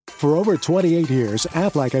For over 28 years,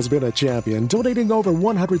 Aflac has been a champion, donating over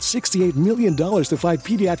 $168 million to fight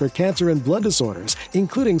pediatric cancer and blood disorders,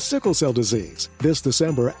 including sickle cell disease. This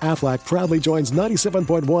December, Aflac proudly joins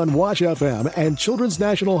 97.1 Wash FM and Children's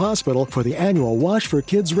National Hospital for the annual Wash for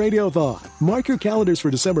Kids Radiothon. Mark your calendars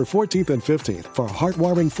for December 14th and 15th for a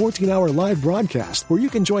heartwarming 14-hour live broadcast where you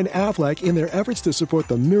can join Aflac in their efforts to support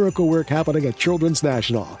the miracle work happening at Children's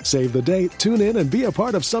National. Save the date, tune in, and be a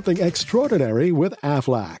part of something extraordinary with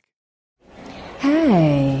Aflac.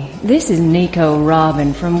 Hey, this is Nico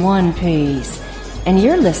Robin from One Piece, and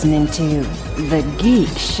you're listening to The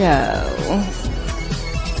Geek Show.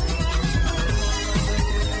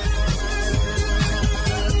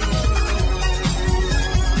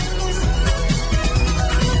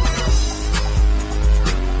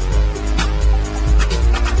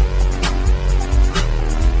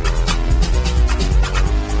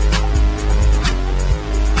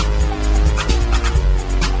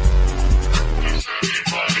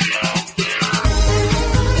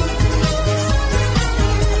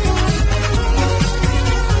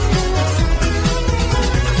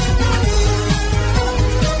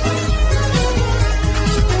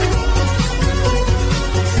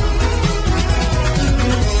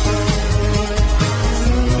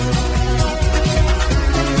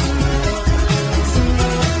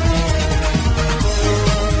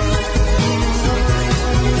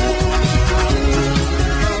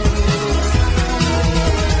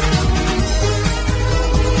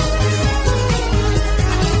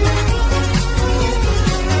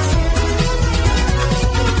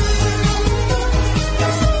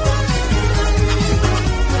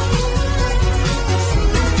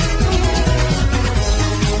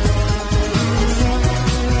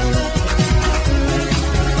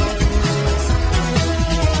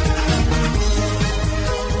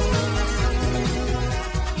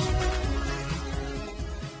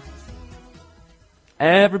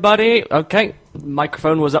 Everybody, okay,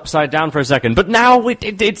 microphone was upside down for a second, but now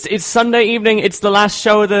it's Sunday evening. It's the last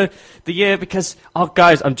show of the year because, oh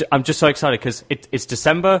guys, I'm just so excited because it's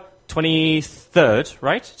December 23rd,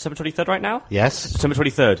 right? December 23rd right now? Yes. December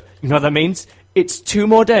 23rd. You know what that means? It's 2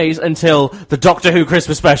 more days until the Doctor Who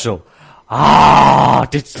Christmas special.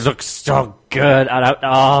 This looks so good.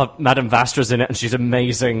 And Madame Vastra's in it, and she's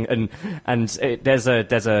amazing. And there's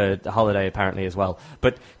a holiday apparently as well.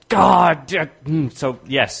 But God, so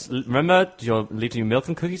yes, remember you're leaving your milk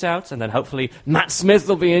and cookies out, and then hopefully Matt Smith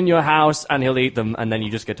will be in your house and he'll eat them, and then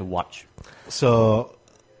you just get to watch. So,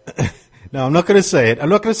 no, I'm not going to say it. I'm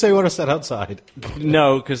not going to say what I said outside.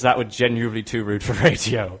 No, because that would genuinely be too rude for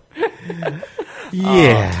radio.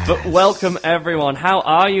 Yeah. But welcome everyone. How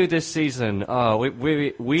are you this season?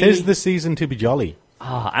 We 'Tis the season to be jolly.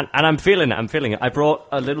 And I'm feeling it. I brought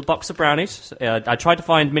a little box of brownies. I tried to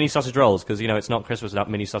find mini sausage rolls because, you know, it's not Christmas without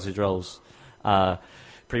mini sausage rolls,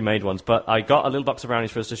 pre-made ones. But I got a little box of brownies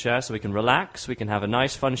for us to share so we can relax, we can have a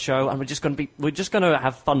nice, fun show, and we're just going to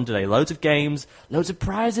have fun today. Loads of games, loads of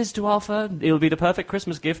prizes to offer. It'll be the perfect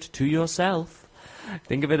Christmas gift to yourself.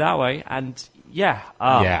 Think of it that way. And yeah.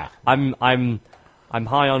 I'm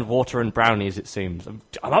high on water and brownies, it seems. I'm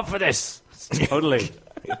up for this. Totally.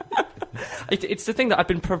 It's the thing that I've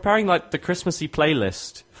been preparing, like, the Christmassy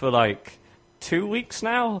playlist for, like, 2 weeks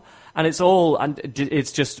now. And it's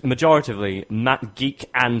just majoritively geek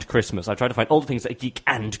and Christmas. I try to find all the things that are geek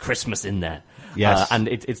and Christmas in there. Yes. And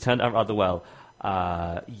it's turned out rather well.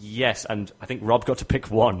 Yes, and I think Rob got to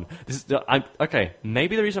pick one. Okay,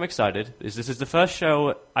 maybe the reason I'm excited is this is the first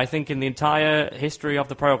show, I think, in the entire history of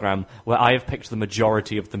the program where I have picked the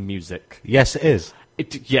majority of the music. Yes, it is.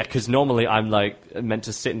 Yeah, because normally I'm, like, meant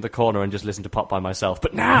to sit in the corner and just listen to pop by myself.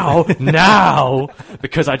 But now,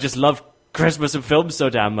 because I just love Christmas and films so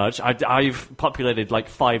damn much, I've populated, like,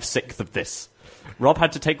 5/6 of this. Rob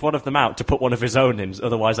had to take one of them out to put one of his own in,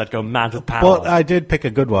 otherwise I'd go mad with power. But I did pick a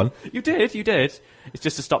good one. You did. It's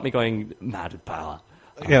just to stop me going mad with power.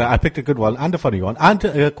 Yeah, I picked a good one, and a funny one, and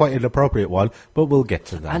quite an appropriate one, but we'll get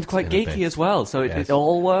to that. And quite geeky as well, so it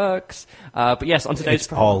all works. But yes, on today's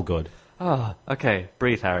program... all good. Oh, okay.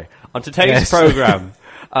 Breathe, Harry. On today's program...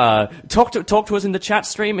 talk to us in the chat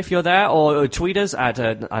stream if you're there, or tweet us at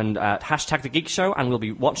hashtag The Geek Show, and we'll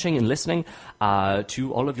be watching and listening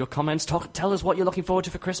to all of your comments. Tell us what you're looking forward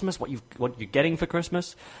to for Christmas, what you're getting for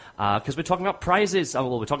Christmas, because we're talking about prizes.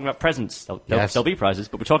 We're talking about presents. There'll be prizes,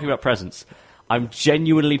 but we're talking about presents. I'm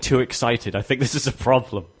genuinely too excited. I think this is a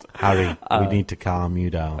problem. Harry, we need to calm you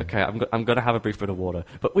down. Okay, I'm going to have a brief bit of water.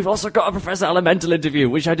 But we've also got a Professor Elemental interview,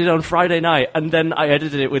 which I did on Friday night, and then I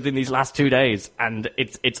edited it within these last 2 days, and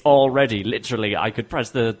it's all ready. Literally, I could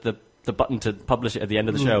press the button to publish it at the end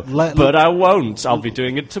of the show, but I won't. I'll be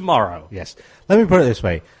doing it tomorrow. Yes. Let me put it this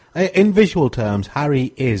way. In visual terms,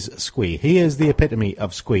 Harry is Squee. He is the epitome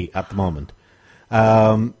of Squee at the moment.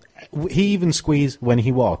 He even squees when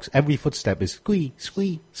he walks. Every footstep is squee,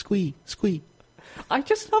 squee, squee, squee. I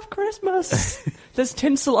just love Christmas. There's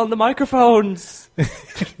tinsel on the microphones.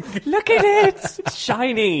 Look at it. It's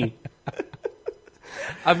shiny.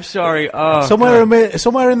 I'm sorry. Oh, somewhere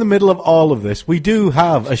in the middle of all of this, we do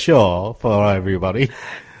have a show for everybody.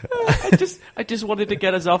 I just wanted to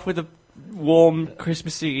get us off with a warm,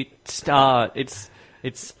 Christmassy start. It's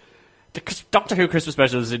the Doctor Who Christmas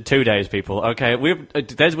special is in 2 days, people. Okay,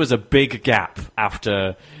 there was a big gap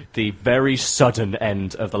after the very sudden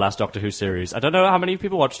end of the last Doctor Who series. I don't know how many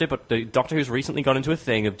people watched it, but the Doctor Who's recently got into a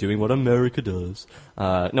thing of doing what America does.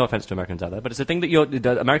 No offense to Americans out there, but it's a thing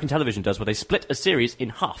that American television does, where they split a series in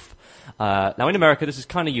half. Now, in America, this is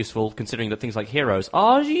kind of useful, considering that things like Heroes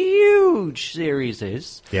are huge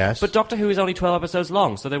series. Yes. But Doctor Who is only 12 episodes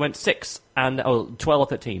long, so they went 12 or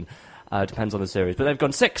 13. Depends on the series. But they've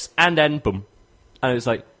gone 6, and then boom. And it's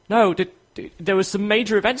like, no, there was some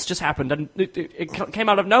major events just happened, and it came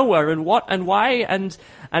out of nowhere, and what, and why, and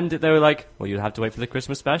they were like, well, you'll have to wait for the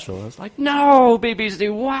Christmas special. I was like, no,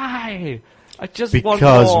 BBC, why? I just want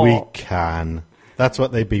more. Because we can. That's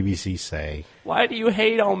what the BBC say. Why do you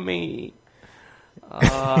hate on me? And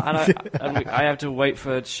I have to wait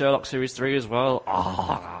for Sherlock Series 3 as well.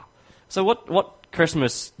 Oh. So what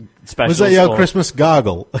Christmas special? Was that your Christmas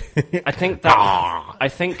gargle? I think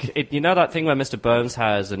that you know that thing where Mr. Burns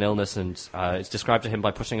has an illness and it's described to him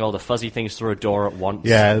by pushing all the fuzzy things through a door at once.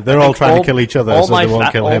 Yeah, they're all trying to kill each other, so they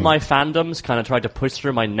won't kill him. All my fandoms kind of tried to push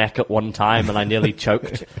through my neck at one time, and I nearly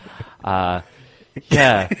choked.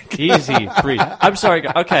 Yeah, easy, breathe. I'm sorry.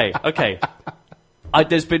 Okay.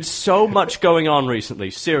 There's been so much going on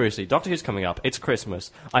recently. Seriously, Doctor Who's coming up. It's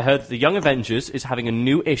Christmas. I heard the Young Avengers is having a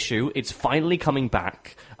new issue. It's finally coming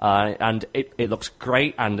back, and it looks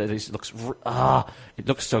great, and it looks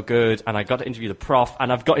so good. And I got to interview the Prof,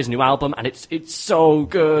 and I've got his new album, and it's so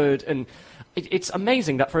good. And it's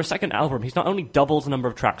amazing that for a second album, he's not only doubled the number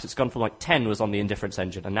of tracks. It's gone from 10 was on the Indifference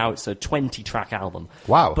engine, and now it's a 20-track album.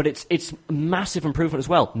 Wow! But it's massive improvement as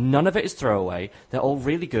well. None of it is throwaway. They're all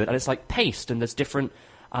really good, and it's paced, and there's different,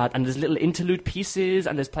 and there's little interlude pieces,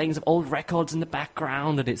 and there's playings of old records in the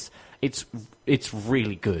background, and it's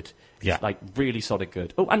really good. Yeah, really solid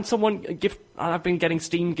good. Oh, and I've been getting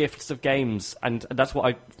Steam gifts of games, and that's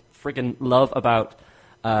what I friggin' love about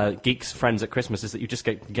Geeks Friends at Christmas, is that you just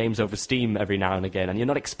get games over Steam every now and again, and you're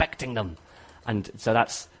not expecting them, and so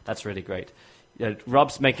that's really great.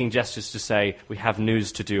 Rob's making gestures to say, we have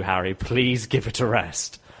news to do, Harry, please give it a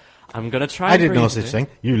rest. I'm going to try. I didn't know such thing.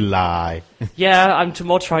 You lie. Yeah, I'm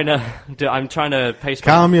trying to pace.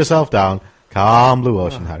 Calm yourself down. Calm blue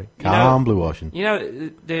ocean, Harry. Calm blue ocean. You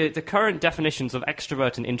know, the current definitions of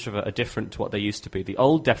extrovert and introvert are different to what they used to be. The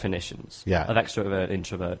old definitions of extrovert and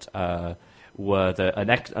introvert were that an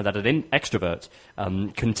extrovert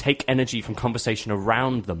can take energy from conversation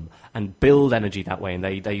around them and build energy that way, and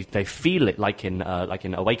they feel it, like in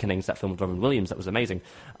Awakenings, that film with Robin Williams, that was amazing.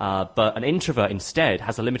 But an introvert instead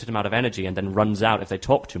has a limited amount of energy and then runs out if they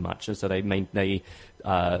talk too much, and so they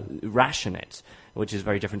ration it, which is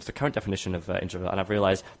very different to the current definition of introvert, and I've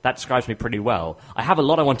realized that describes me pretty well. I have a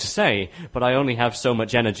lot I want to say, but I only have so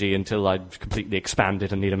much energy until I've completely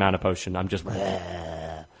expanded and need a mana potion. I'm just...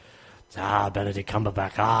 Benedict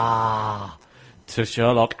Cumberbatch, to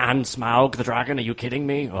Sherlock and Smaug the dragon, are you kidding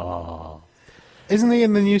me? Oh. Isn't he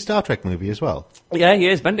in the new Star Trek movie as well? Yeah, he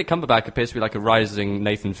is. Benedict Cumberbatch appears to be like a rising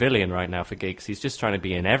Nathan Fillion right now for Geeks. He's just trying to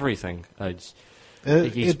be in everything. Does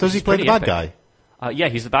he play the bad guy? Yeah,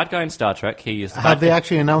 he's the bad guy in Star Trek. Have they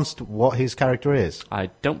actually announced what his character is? I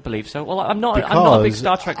don't believe so. Well, I'm not a big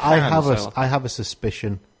Star Trek fan. I have a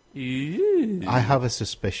suspicion. Ew. I have a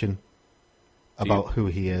suspicion about who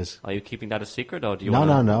he is. Are you keeping that a secret, or do you?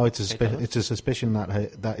 No. It's a suspicion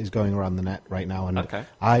that is going around the net right now, and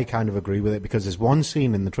I kind of agree with it, because there's one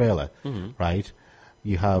scene in the trailer, right?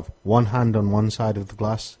 You have one hand on one side of the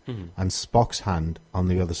glass and Spock's hand on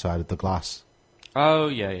the other side of the glass. Oh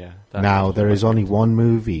yeah. Now there is only one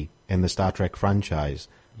movie in the Star Trek franchise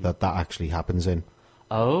that actually happens in.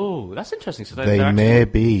 Oh, that's interesting. So they may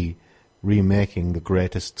be remaking the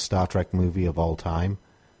greatest Star Trek movie of all time,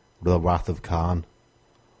 The Wrath of Khan.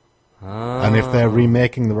 And if they're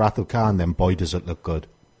remaking The Wrath of Khan, then boy does it look good.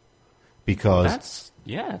 Because...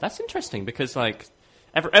 That's interesting, because,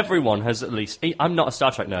 everyone has at least... I'm not a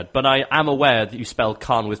Star Trek nerd, but I am aware that you spell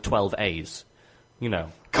Khan with 12 A's. You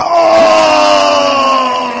know. Khan!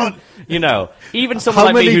 You know, even someone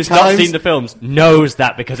like me who's not seen the films knows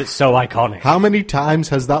that because it's so iconic. How many times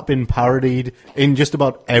has that been parodied in just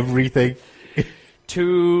about everything?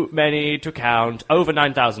 too many to count. Over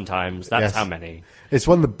 9,000 times. That's how many. It's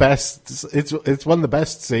one of the best. It's one of the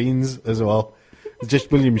best scenes as well.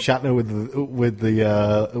 Just William Shatner with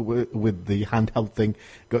the handheld thing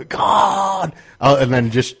going, God, and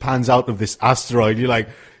then just pans out of this asteroid. You're like,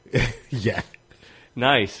 yeah.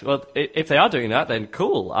 Nice. Well, if they are doing that, then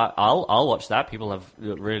cool. I'll watch that. People have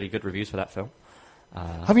really good reviews for that film.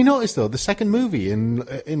 Have you noticed though, the second movie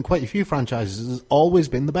in quite a few franchises has always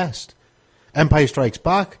been the best? Empire Strikes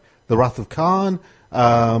Back, The Wrath of Khan,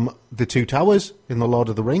 The Two Towers in The Lord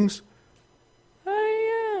of the Rings.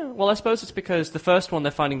 Well, I suppose it's because the first one,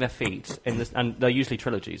 they're finding their feet, and they're usually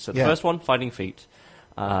trilogies. So the first one, finding feet.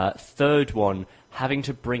 Third one, having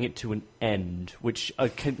to bring it to an end, which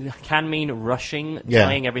can mean rushing,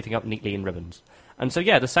 tying everything up neatly in ribbons. And so,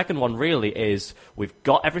 the second one really is, we've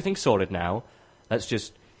got everything sorted now, let's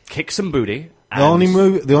just kick some booty. The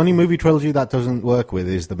only movie trilogy that doesn't work with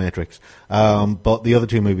is The Matrix. But the other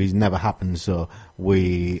two movies never happened, so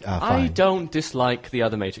we are fine. I don't dislike the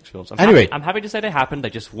other Matrix films. I'm happy to say they happened, they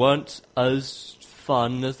just weren't as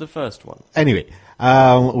fun as the first one. Anyway,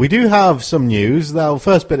 we do have some news. The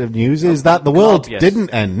first bit of news is that the world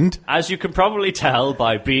didn't end. As you can probably tell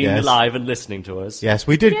by being alive and listening to us. Yes,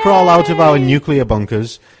 we did crawl out of our nuclear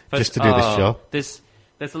bunkers just to do this show.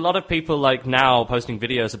 There's a lot of people now posting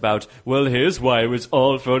videos about, well, here's why it was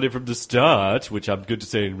all phony from the start, which I'm good to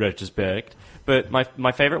say in retrospect. But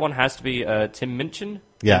my favourite one has to be Tim Minchin.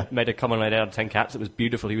 Yeah. He made a comment on 8 out of 10 cats. It was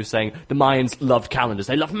beautiful. He was saying the Mayans loved calendars.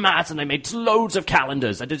 They loved maths, and they made loads of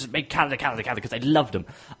calendars. They just made calendar, because they loved them.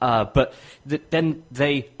 But then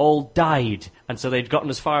they all died, and so they'd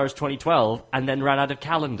gotten as far as 2012 and then ran out of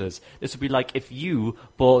calendars. This would be like if you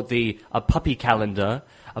bought a puppy calendar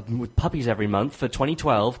with puppies every month for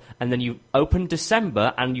 2012, and then you opened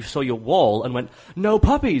December and you saw your wall and went, no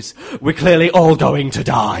puppies, we're clearly all going to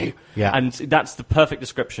die. Yeah. And that's the perfect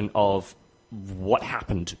description of what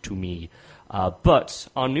happened to me. But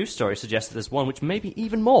our news story suggests that there's one which may be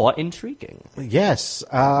even more intriguing. Yes.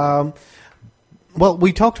 Well,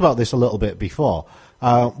 we talked about this a little bit before.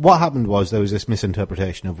 What happened was there was this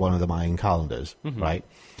misinterpretation of one of the Mayan calendars, right?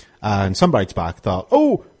 And some bright spark thought,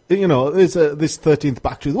 this 13th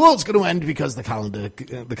back to the world's going to end because the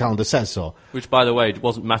calendar says so. Which, by the way,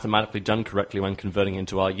 wasn't mathematically done correctly when converting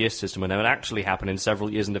into our year system, and it would actually happen in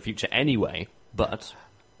several years in the future anyway. But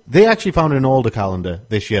they actually found an older calendar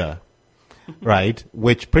this year, right,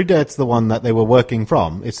 which predates the one that they were working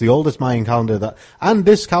from. It's the oldest Mayan calendar and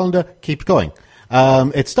this calendar keeps going.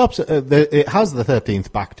 It stops. It has the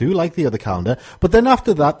 13th back to, like the other calendar, but then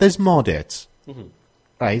after that, there's more dates.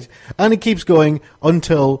 Right, and it keeps going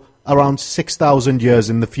until around 6,000 years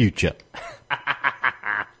in the future.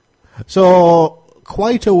 So,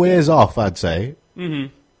 quite a ways off, I'd say.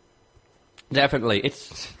 Definitely.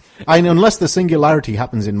 Unless the singularity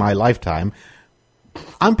happens in my lifetime,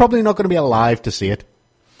 I'm probably not going to be alive to see it.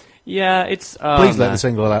 Yeah, it's... Please let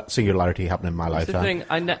the singularity happen in my lifetime. The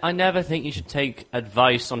thing, I never think you should take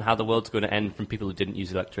advice on how the world's going to end from people who didn't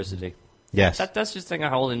use electricity. Yes. That's just a thing I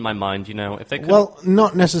hold in my mind, if they could... Well,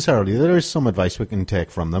 not necessarily. There is some advice we can take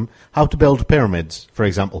from them. How to build pyramids, for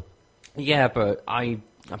example. Yeah, but I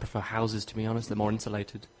prefer houses, to be honest. They're more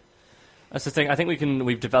insulated. That's the thing. I think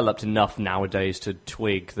we've developed enough nowadays to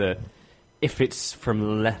twig that if it's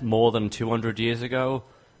from more than 200 years ago,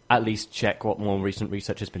 at least check what more recent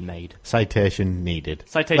research has been made. Citation needed.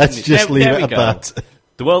 Let's just leave it at that.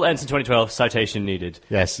 The world ends in 2012, citation needed.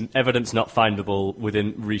 Yes. Evidence not findable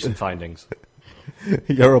within recent findings.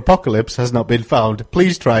 Your apocalypse has not been found.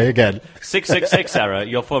 Please try again. 666 error.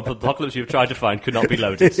 Your apocalypse you've tried to find could not be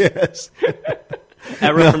loaded. Yes.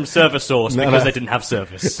 Error from server source because they didn't have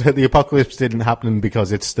service. The apocalypse didn't happen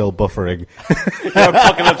because it's still buffering. Your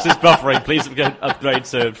apocalypse is buffering. Please upgrade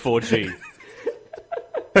to 4G.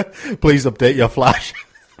 Please update your flash.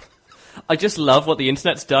 I just love what the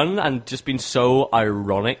internet's done and just been so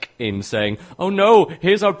ironic in saying, oh no,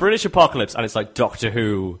 here's our British apocalypse. And it's like Doctor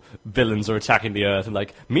Who, villains are attacking the Earth.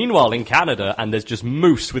 And meanwhile in Canada, and there's just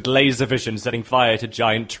moose with laser vision setting fire to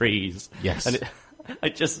giant trees. Yes. And I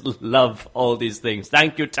just love all these things.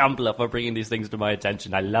 Thank you, Tumblr, for bringing these things to my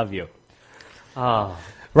attention. I love you.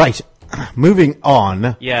 Right. Moving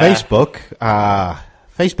on. Yeah.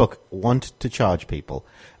 Facebook want to charge people.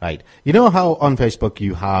 Right. You know how on Facebook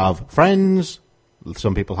you have friends,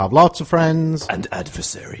 some people have lots of friends. And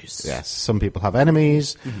adversaries. Yes, some people have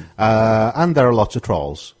enemies, and there are lots of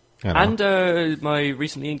trolls. And my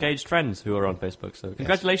recently engaged friends who are on Facebook, so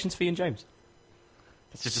congratulations, Fee and James.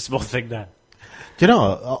 It's just a small thing there. Do you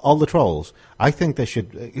know, all the trolls, I think they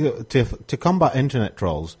should, to combat internet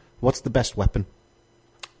trolls, what's the best weapon?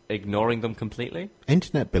 Ignoring them completely?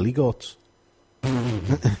 Internet billy goats.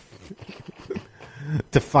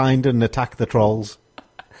 to find and attack the trolls.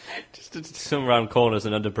 Just to swim around corners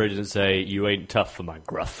and under bridges and say, "You ain't tough for my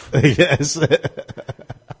gruff." Yes.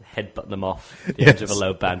 Headbutt them off the edge of a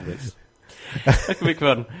low bandwidth. That could be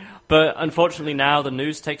fun. But unfortunately now the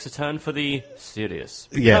news takes a turn for the serious.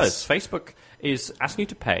 Because Facebook is asking you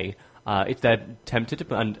to pay. They're tempted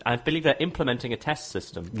to, and I believe they're implementing a test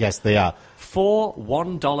system. Yes, they are. For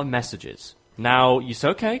 $1 messages. Now, you say,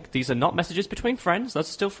 okay, these are not messages between friends. That's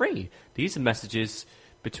still free. These are messages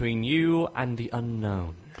between you and the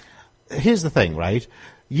unknown. Here's the thing, right?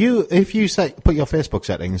 If you put your Facebook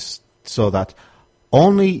settings so that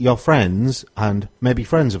only your friends and maybe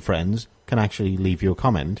friends of friends can actually leave you a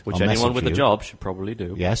comment. Which anyone with a job should probably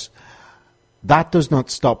do. Yes. That does not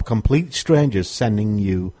stop complete strangers sending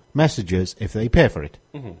you messages if they pay for it.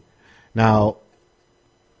 Mm-hmm. Now,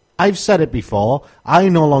 I've said it before. I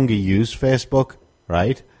no longer use Facebook,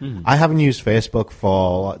 right? Mm-hmm. I haven't used Facebook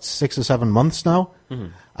for 6 or 7 months now,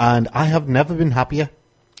 and I have never been happier.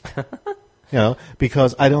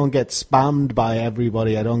 Because I don't get spammed by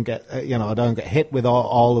everybody. I don't get, I don't get hit with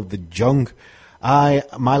all of the junk.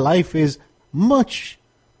 My life is much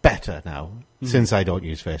better now since I don't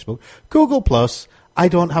use Facebook. Google Plus, I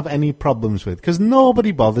don't have any problems with because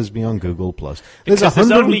nobody bothers me on Google Plus. There's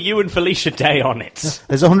only you and Felicia Day on it.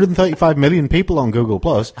 There's 135 million people on Google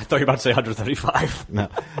Plus. I thought you were about to say 135. No,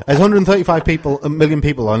 there's 135 million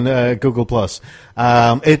people on Google Plus.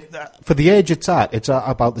 For the age it's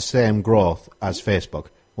about the same growth as Facebook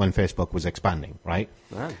when Facebook was expanding, right?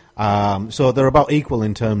 Wow. So they're about equal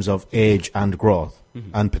in terms of age and growth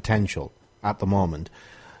and potential at the moment.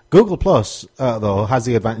 Google Plus, though, has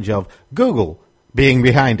the advantage of Google being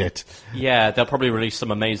behind it. Yeah, they'll probably release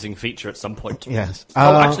some amazing feature at some point. Yes.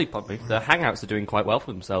 Actually, probably. The Hangouts are doing quite well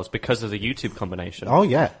for themselves because of the YouTube combination. Oh,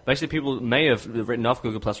 yeah. Basically, people may have written off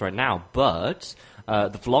Google Plus right now, but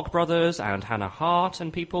the Vlog Brothers and Hannah Hart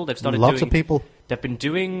and people, they've started Lots of people. They've been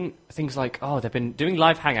doing things like, they've been doing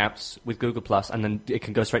live Hangouts with Google Plus, and then it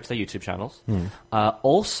can go straight to their YouTube channels.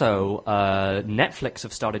 Also, Netflix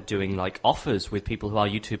have started doing like offers with people who are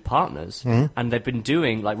YouTube partners, and they've been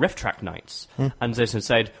doing like riff track nights. And they have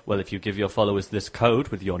said, well, if you give your followers this code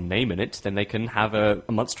with your name in it, then they can have a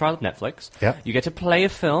month's trial of Netflix. Yep. You get to play a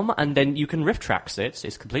film, and then you can riff tracks it.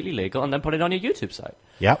 It's completely legal, and then put it on your YouTube site.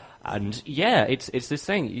 Yep. And yeah, it's this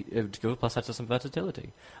thing. Google Plus has some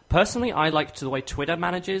versatility. Personally, I like the way Twitter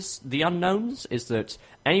manages the unknowns is that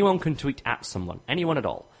anyone can tweet at someone, anyone at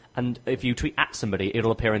all. And if you tweet at somebody,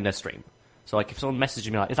 it'll appear in their stream. So like if someone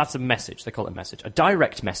messages me, if that's a message, they call it a message. A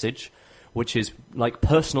direct message, which is like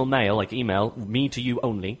personal mail, like email, me to you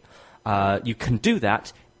only, you can do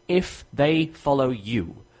that if they follow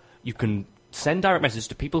you. You can send direct messages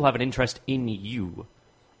to people who have an interest in you.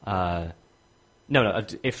 If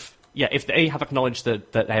they have acknowledged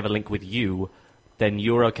that they have a link with you, then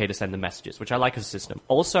you're okay to send them messages, which I like as a system.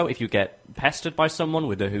 Also, if you get pestered by someone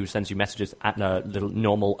who sends you messages at little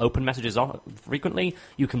normal open messages frequently,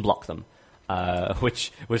 you can block them,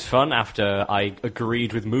 which was fun after I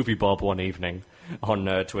agreed with Movie Bob one evening on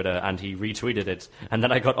Twitter, and he retweeted it, and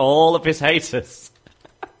then I got all of his haters.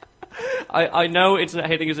 I know internet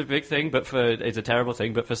hating is a big thing, it's a terrible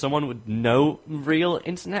thing, but for someone with no real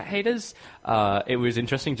internet haters, it was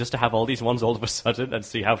interesting just to have all these ones all of a sudden and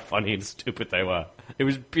see how funny and stupid they were. It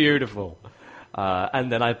was beautiful. And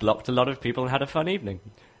then I blocked a lot of people and had a fun evening.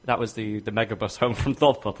 That was the Megabus home from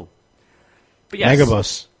Thought Bubble. But yes,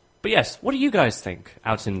 Megabus. But yes, what do you guys think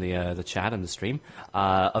out in the chat and the stream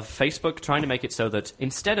of Facebook trying to make it so that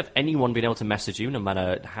instead of anyone being able to message you, no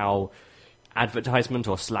matter how advertisement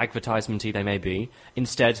or slagvertisement-y they may be,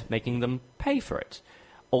 instead making them pay for it?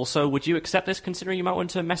 Also, would you accept this, considering you might want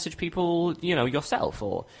to message people, yourself?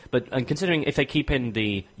 And considering if they keep in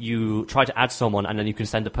you try to add someone and then you can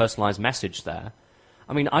send a personalised message there.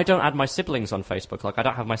 I mean, I don't add my siblings on Facebook. Like, I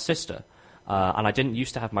don't have my sister. And I didn't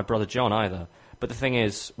used to have my brother John either. But the thing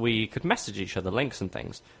is, we could message each other links and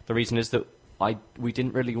things. The reason is that we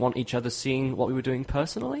didn't really want each other seeing what we were doing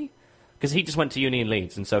personally. Because he just went to uni in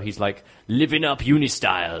Leeds, and so he's like living up uni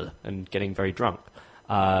style and getting very drunk.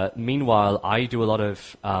 Meanwhile, I do a lot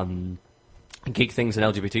of geek things and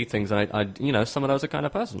LGBT things, and I some of those are kind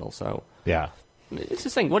of personal. So yeah, it's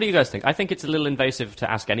this thing. What do you guys think? I think it's a little invasive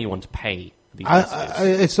to ask anyone to pay these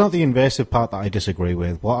messages. It's not the invasive part that I disagree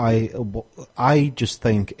with. What I just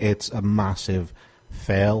think it's a massive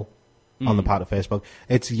fail on the part of Facebook.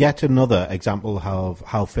 It's yet another example of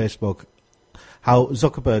how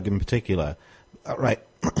Zuckerberg in particular, right,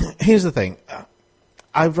 here's the thing.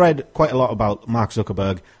 I've read quite a lot about Mark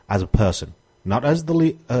Zuckerberg as a person, not as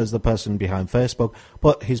the person behind Facebook,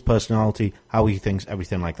 but his personality, how he thinks,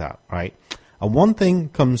 everything like that, right? And one thing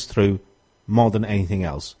comes through more than anything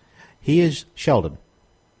else. He is Sheldon.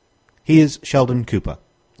 He is Sheldon Cooper.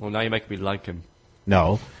 Well, now you're making me like him.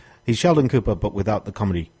 No, he's Sheldon Cooper, but without the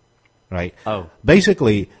comedy, right? Oh.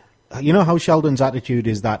 Basically, you know how Sheldon's attitude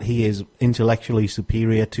is that he is intellectually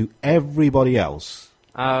superior to everybody else?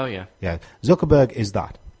 Oh, yeah. Yeah. Zuckerberg is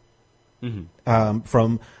that. Mm-hmm.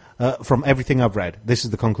 From everything I've read, this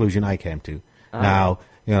is the conclusion I came to. Oh.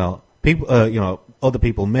 Now, people, other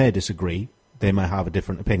people may disagree. They may have a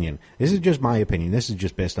different opinion. This is just my opinion. This is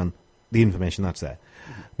just based on the information that's there.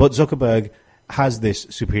 Mm-hmm. But Zuckerberg has this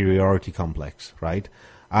superiority complex, right?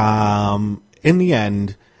 In the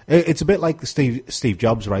end, it's a bit like Steve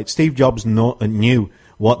Jobs, right? Steve Jobs knew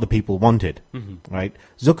what the people wanted, right?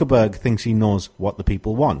 Zuckerberg thinks he knows what the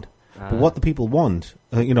people want. But what the people want,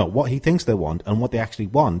 what he thinks they want and what they actually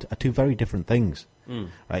want are two very different things.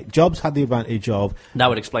 Right? Jobs had the advantage of... That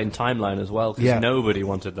would explain timeline as well, because nobody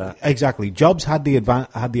wanted that. Exactly. Jobs had the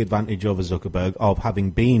advantage over Zuckerberg of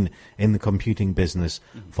having been in the computing business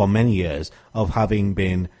for many years, of having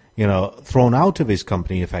been, thrown out of his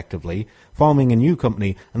company effectively, forming a new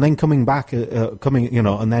company, and then coming back,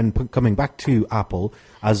 coming back to Apple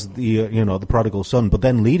as the prodigal son, but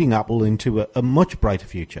then leading Apple into a much brighter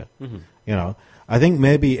future. I think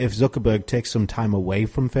maybe if Zuckerberg takes some time away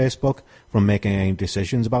from Facebook, from making any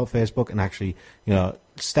decisions about Facebook, and actually,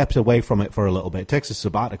 steps away from it for a little bit, takes a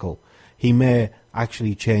sabbatical, he may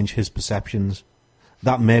actually change his perceptions.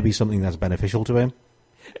 That may be something that's beneficial to him.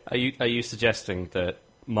 Are you suggesting that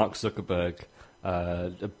Mark Zuckerberg,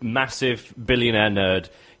 a massive billionaire nerd,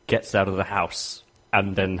 gets out of the house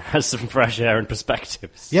and then has some fresh air and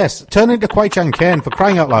perspectives? Yes, turn into Kwai Chang Caine, for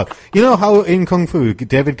crying out loud. You know how in Kung Fu,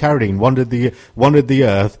 David Carradine wanted the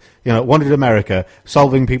Earth, wanted America,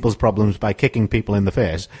 solving people's problems by kicking people in the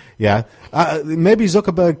face. Yeah, maybe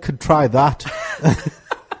Zuckerberg could try that.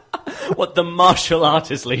 What, the martial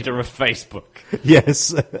artist leader of Facebook?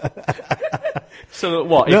 Yes. So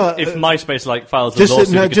what? If MySpace files a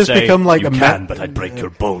lawsuit, you could say, become like you can, but I'd break your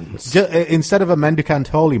bones. Instead of a mendicant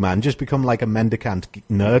holy man, just become like a mendicant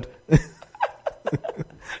nerd.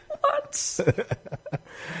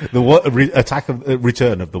 What? The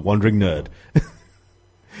return of the wandering nerd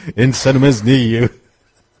in cinemas near you.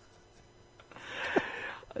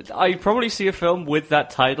 I'd probably see a film with that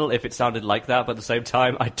title if it sounded like that, but at the same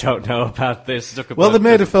time, I don't know about this. Well, they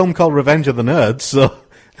made a film called Revenge of the Nerds, so...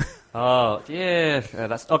 Oh, yeah.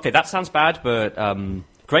 That's okay, that sounds bad, but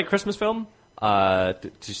great Christmas film.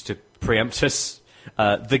 Just to preempt us,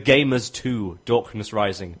 The Gamers 2, Darkness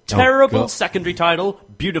Rising. Terrible secondary title,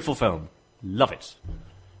 beautiful film. Love it.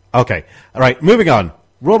 Okay, all right, moving on.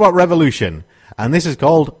 Robot Revolution. And this is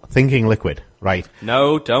called Thinking Liquid, right?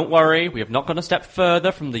 No, don't worry. We have not gone a step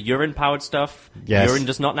further from the urine-powered stuff. Yes. Urine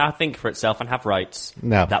does not now think for itself and have rights.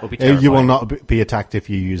 No. That would be terrifying. You will not be attacked if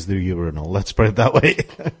you use the urinal. Let's put it that way.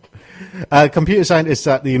 Computer scientists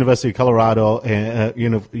at the University of Colorado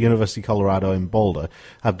in Boulder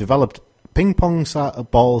have developed ping-pong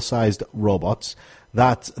ball-sized robots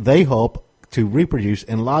that they hope to reproduce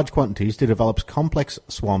in large quantities to develop complex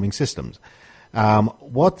swarming systems.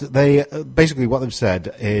 What they've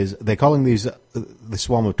said is they're calling these the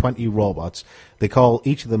swarm of 20 robots. They call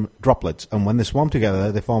each of them droplets, and when they swarm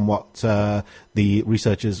together, they form what the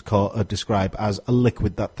researchers describe as a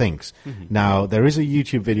liquid that thinks. Mm-hmm. Now, there is a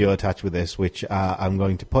YouTube video attached with this, which I'm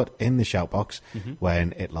going to put in the shout box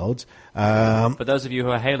when it loads. For those of you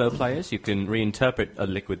who are Halo players, you can reinterpret a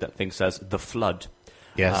liquid that thinks as the Flood.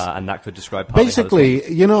 Yes, and that could describe basically.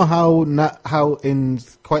 You know how in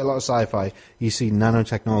quite a lot of sci-fi you see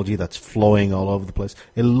nanotechnology that's flowing all over the place.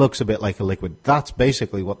 It looks a bit like a liquid. That's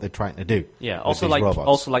basically what they're trying to do. Yeah, also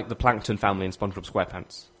like the Plankton family in SpongeBob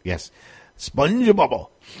SquarePants. Yes, SpongeBob.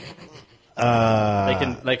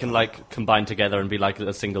 They can combine together and be like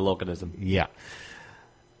a single organism. Yeah,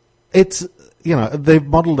 it's they've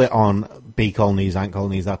modelled it on bee colonies, ant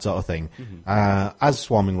colonies, that sort of thing, as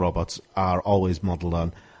swarming robots are always modelled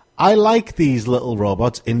on. I like these little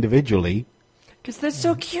robots individually. Because they're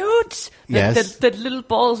so cute! Yes. They're little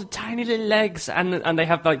balls with tiny little legs, and they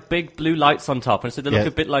have big blue lights on top, and so they look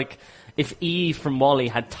a bit like if Eve from WALL-E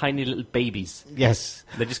had tiny little babies. Yes.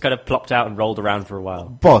 They just kind of plopped out and rolled around for a while.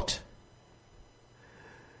 But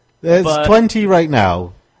there's 20 right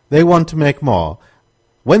now. They want to make more.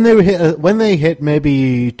 When they hit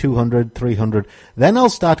maybe 200, 300, then I'll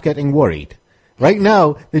start getting worried. Right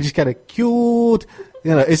now, they just kind of cute.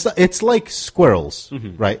 It's like squirrels,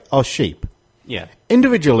 right, or sheep. Yeah.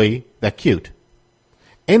 Individually, they're cute.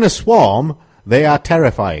 In a swarm, they are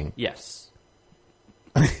terrifying. Yes.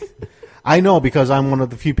 I know, because I'm one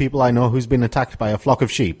of the few people I know who's been attacked by a flock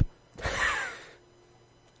of sheep.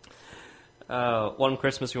 One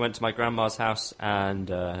Christmas we went to my grandma's house, and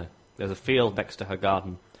there's a field next to her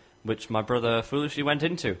garden, which my brother foolishly went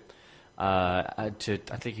into. I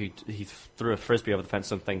think he threw a frisbee over the fence or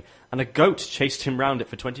something, and a goat chased him round it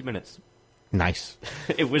for 20 minutes. Nice.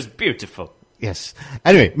 It was beautiful. Yes.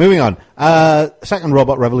 Anyway, moving on. Second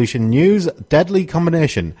Robot Revolution news, deadly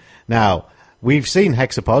combination. Now, we've seen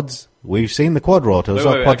hexapods, we've seen the quadrotors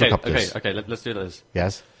or quadrocopters. Okay, let's do this.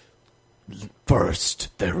 Yes.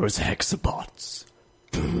 First, there was hexapods.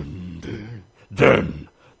 Then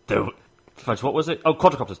there... What was it? Oh,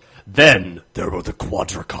 quadrocopters. Then there were the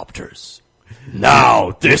quadrocopters.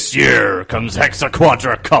 Now, this year comes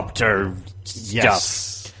hexaquadrocopter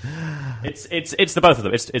Yes. It's the both of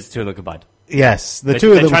them. It's two of them combined. Yes, the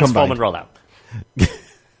two of them combined. They transform and roll out.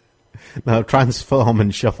 No, transform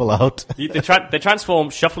and shuffle out. They transform,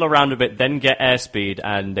 shuffle around a bit, then get airspeed,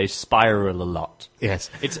 and they spiral a lot. Yes.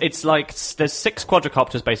 It's like there's 6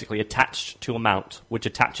 quadrocopters basically attached to a mount, which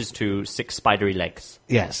attaches to 6 spidery legs.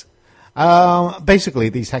 Yes. Basically,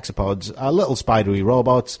 these hexapods are little spidery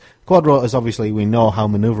robots. Quadrotors, obviously, we know how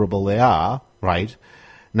maneuverable they are, right?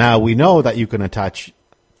 Now, we know that you can attach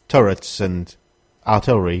turrets and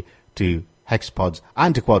artillery to hexapods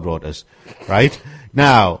and to quadrotors, right?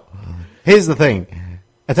 Now, here's the thing.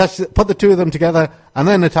 Put the two of them together and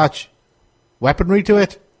then attach weaponry to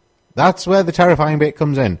it. That's where the terrifying bit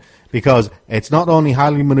comes in, because it's not only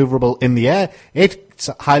highly maneuverable in the air, it's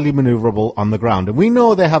highly maneuverable on the ground. And we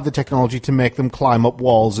know they have the technology to make them climb up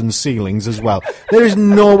walls and ceilings as well. There is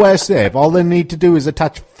nowhere safe. All they need to do is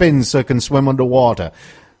attach fins so it can swim underwater.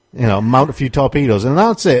 You know, mount a few torpedoes, and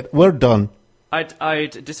that's it. We're done.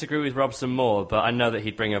 I'd disagree with Rob some more, but I know that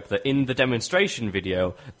he'd bring up that in the demonstration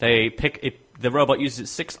video, the robot uses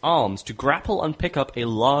its 6 arms to grapple and pick up a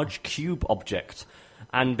large cube object.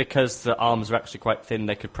 And because the arms are actually quite thin,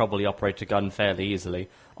 they could probably operate a gun fairly easily.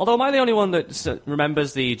 Although, am I the only one that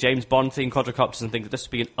remembers the James Bond theme quadrocopters and thinks that this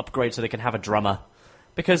would be an upgrade so they can have a drummer?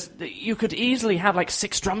 Because you could easily have,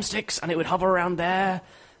 6 drumsticks, and it would hover around there.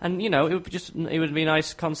 And, it would be a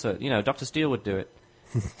nice concert. Dr. Steele would do it.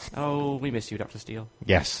 Oh, we miss you, Dr. Steele.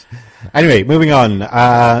 Yes. Anyway, moving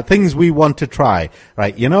on. Things we want to try.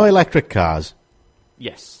 Right, electric cars.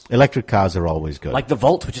 Yes. Electric cars are always good. Like the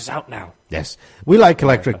Volt, which is out now. Yes. We like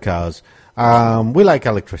electric cars. We like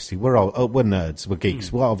electricity. We're nerds. We're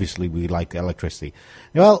geeks. Well, obviously, we like electricity.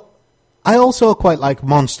 Well, I also quite like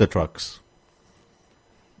monster trucks.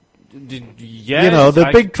 Yeah, the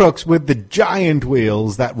big trucks with the giant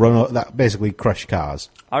wheels that that basically crush cars.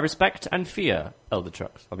 I respect and fear elder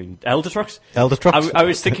trucks. I mean, elder trucks? Elder trucks? I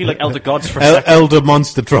was thinking like elder gods for a second. Elder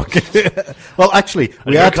monster truck. Well, actually,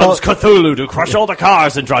 here comes Cthulhu to crush all the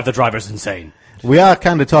cars and drive the drivers insane. We are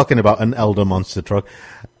kind of talking about an elder monster truck.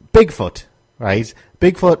 Bigfoot, right?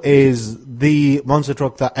 Bigfoot is the monster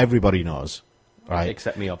truck that everybody knows. Right.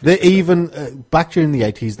 Except me, obviously. They even, back during the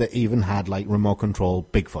 80s, they even had, remote control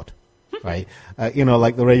Bigfoot. Right?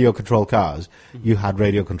 Like the radio control cars, you had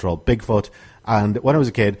radio control Bigfoot, and when I was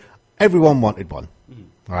a kid, everyone wanted one.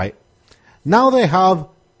 Right? Now they have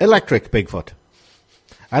electric Bigfoot.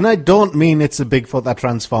 And I don't mean it's a Bigfoot that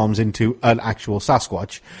transforms into an actual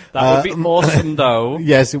Sasquatch. That would be awesome, though.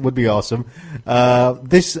 Yes, it would be awesome.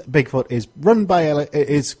 This Bigfoot is run by,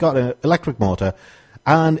 it's got an electric motor,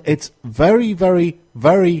 and it's very, very,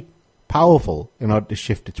 very powerful in order to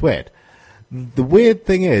shift its weight. The weird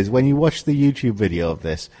thing is, when you watch the YouTube video of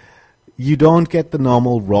this, you don't get the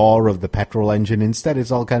normal roar of the petrol engine. Instead,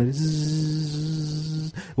 it's all kind of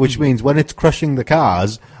zzz, which means when it's crushing the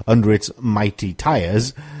cars under its mighty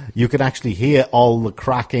tires, you can actually hear all the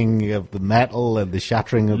cracking of the metal and the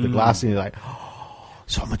shattering of the glass, and you're like, oh,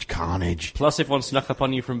 so much carnage. Plus, if one snuck up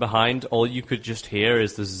on you from behind, all you could just hear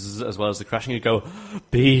is the zzz as well as the crashing. You'd go,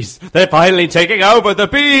 bees! They're finally taking over, the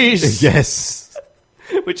bees! Yes.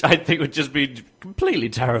 Which I think would just be completely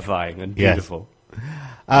terrifying and beautiful.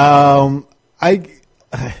 Yes. I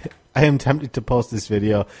am tempted to post this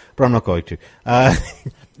video, but I'm not going to.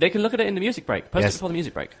 They can look at it in the music break. Post it before the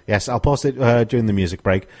music break. Yes, I'll post it during the music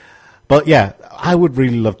break. But yeah, I would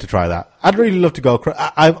really love to try that. I'd really love to go.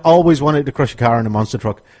 I've always wanted to crush a car in a monster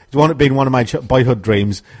truck. It's been one of my boyhood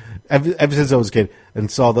dreams. Ever since I was a kid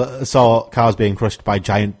and saw cars being crushed by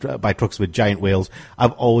trucks with giant wheels,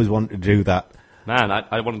 I've always wanted to do that. Man,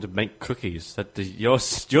 I wanted to make cookies. Your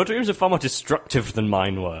dreams are far more destructive than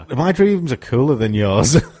mine were. My dreams are cooler than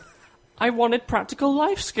yours. I wanted practical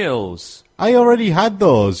life skills. I already had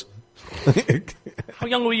those. How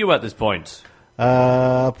young were you at this point?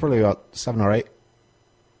 Probably about 7 or 8.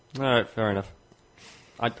 All right, fair enough.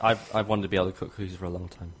 I've wanted to be able to cook cookies for a long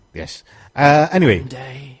time. Yes. Anyway. One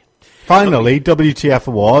day. Finally, WTF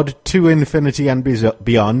award, to infinity and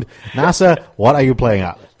beyond. NASA, what are you playing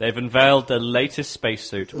at? They've unveiled the latest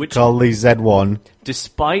spacesuit, which called the Z1.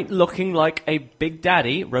 Despite looking like a Big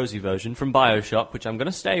Daddy, rosy version from BioShock, which I'm going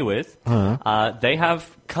to stay with, they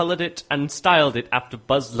have coloured it and styled it after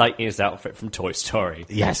Buzz Lightyear's outfit from Toy Story.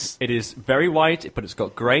 Yes. It is very white, but it's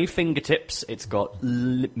got grey fingertips, it's got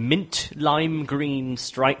mint lime green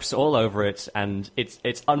stripes all over it, and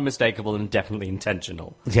it's unmistakable and definitely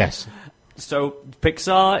intentional. Yes. So,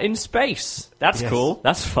 Pixar in space. That's cool.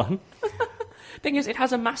 That's fun. Thing is, it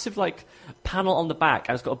has a massive, panel on the back,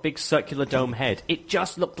 and it's got a big circular dome head. It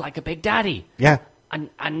just looked like a Big Daddy. Yeah. And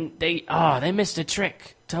they missed a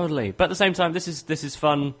trick. Totally. But at the same time, this is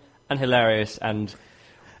fun and hilarious, and...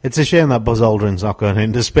 It's a shame that Buzz Aldrin's not going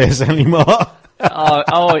into space anymore.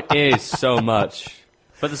 It is so much.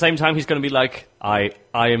 But at the same time, he's going to be like, I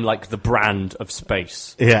am like the brand of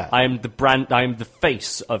space. Yeah. I am the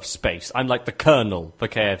face of space. I'm like the Colonel for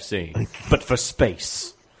KFC, but for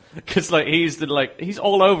space. Because he's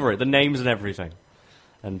all over it, the names and everything.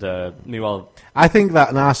 And meanwhile, I think that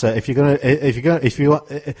NASA,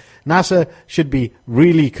 NASA should be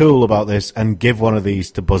really cool about this and give one of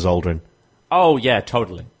these to Buzz Aldrin. Oh yeah,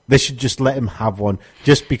 totally. They should just let him have one,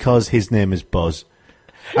 just because his name is Buzz.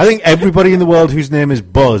 I think everybody in the world whose name is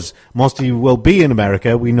Buzz, most of you will be in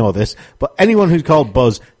America, we know this, but anyone who's called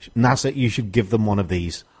Buzz, NASA, you should give them one of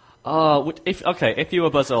these. If you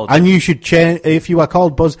were Buzz Aldrin, and you should change. If you are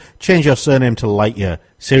called Buzz, change your surname to Lightyear.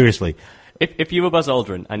 Seriously. If you were Buzz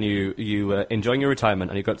Aldrin and you were enjoying your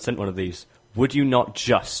retirement and you got sent one of these, would you not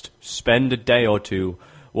just spend a day or two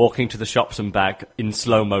walking to the shops and back in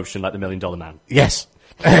slow motion like the $1 Million Man? Yes.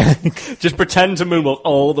 Just pretend to moonwalk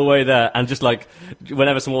all the way there, and just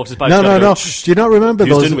whenever someone walks by, no. Do you not remember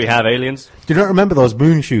those? Didn't we have aliens? Do you not remember those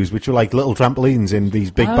moon shoes, which were like little trampolines in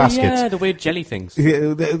these big baskets? Yeah, the weird jelly things.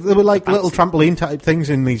 Yeah, they were like little trampoline type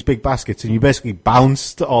things in these big baskets, and you basically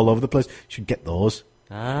bounced all over the place. You should get those.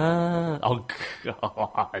 Oh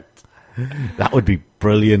God, that would be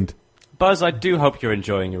brilliant. Buzz, I do hope you're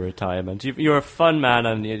enjoying your retirement. You're a fun man,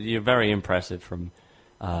 and you're very impressive from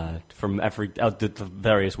the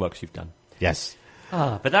various works you've done. Yes.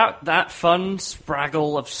 But that fun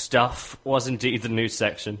spraggle of stuff was indeed the news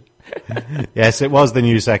section. Yes, it was the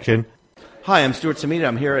news section. Hi, I'm Stuart Samita.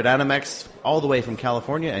 I'm here at Animex, all the way from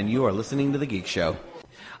California, and you are listening to The Geek Show.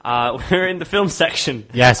 We're in the film section.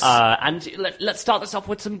 Yes. And let's start this off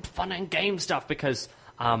with some fun and game stuff, because...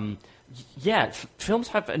 films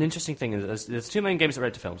have an interesting thing. There's two main games that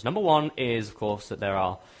relate to films. Number one is, of course, that there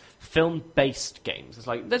are film-based games. It's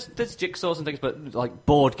like there's jigsaws and things, but like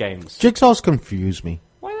board games. Jigsaws confuse me.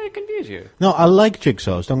 Why do they confuse you? No, I like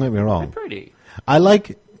jigsaws. Don't get me wrong. They're pretty. I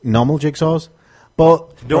like normal jigsaws,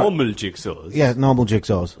 but normal jigsaws. Yeah, normal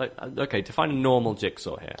jigsaws. Okay, define a normal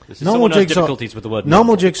jigsaw here. This is normal someone who has jigsaw, difficulties with the word.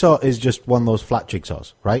 Normal jigsaw is just one of those flat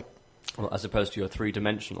jigsaws, right? Well, as opposed to your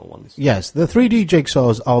three-dimensional ones. Yes, the 3D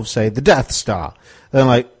jigsaws of, say, the Death Star. They're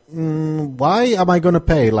like, why am I going to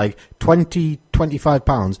pay like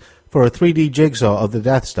 £25 for a 3D jigsaw of the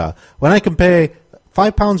Death Star when I can pay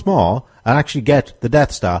 £5 more and actually get the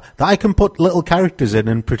Death Star that I can put little characters in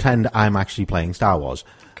and pretend I'm actually playing Star Wars?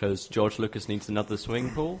 Because George Lucas needs another swimming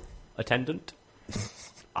pool attendant.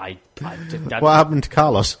 I did that. What happened to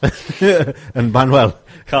Carlos and Manuel?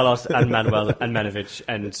 Carlos and Manuel and Menovich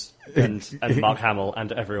and Mark Hamill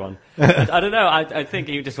and everyone. I don't know. I think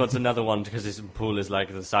he just wants another one because his pool is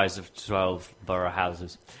like the size of 12 borough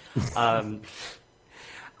houses. I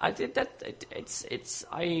did that.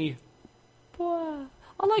 I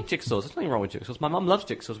like jigsaws. There's nothing wrong with jigsaws. My mum loves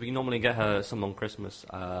jigsaws. We normally get her some on Christmas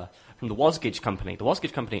from the Wasgage Company. The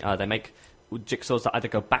Wasgage Company, they make jigsaws that either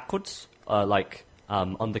go backwards,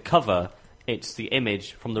 on the cover, it's the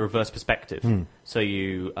image from the reverse perspective. So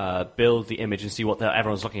you build the image and see what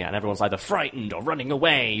everyone's looking at, and everyone's either frightened or running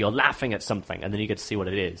away or laughing at something, and then you get to see what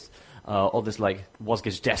it is. Or this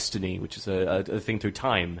Wasgage Destiny, which is a thing through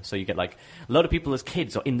time. So you get a lot of people as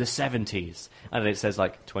kids or in the 70s, and then it says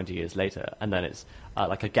 20 years later, and then it's a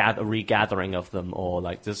regathering of them, or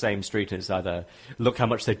the same street, and it's either look how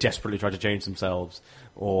much they desperately try to change themselves,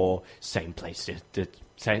 or same place,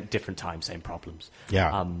 different time, same problems.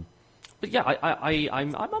 Yeah. But yeah,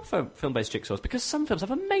 I'm up for film-based jigsaws because some films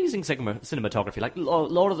have amazing cinematography, like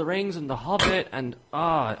Lord of the Rings and The Hobbit, and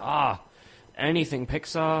anything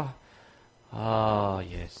Pixar.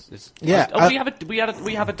 Yes.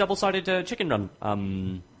 We have a double-sided chicken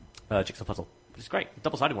run jigsaw puzzle, which is great.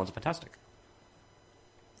 Double-sided ones are fantastic.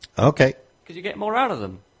 Okay. Because you get more out of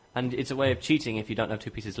them, and it's a way of cheating if you don't know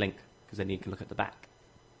two pieces link, because then you can look at the back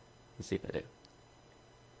and see if they do.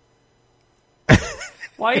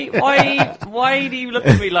 Why do you look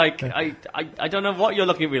at me like I don't know what you're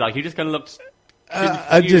looking at me like? You just kind of looked.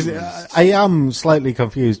 I am slightly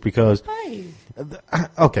confused because.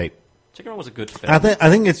 Okay. Chicken Run was a good film. I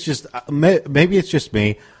think it's just maybe it's just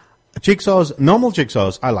me. Normal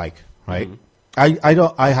jigsaws, I like. Right.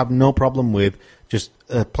 I have no problem with just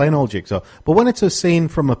plain old jigsaw. But when it's a scene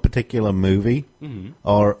from a particular movie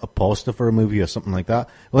or a poster for a movie or something like that,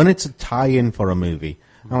 when it's a tie-in for a movie.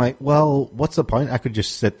 I'm like, well, what's the point? I could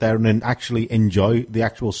just sit there and then actually enjoy the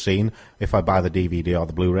actual scene if I buy the DVD or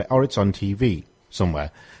the Blu-ray, or it's on TV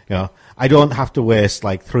somewhere. I don't have to waste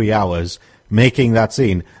like 3 hours making that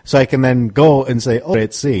scene, so I can then go and say, "Oh,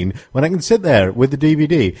 great scene." When I can sit there with the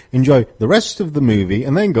DVD, enjoy the rest of the movie,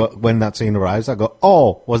 and then go when that scene arrives, I go,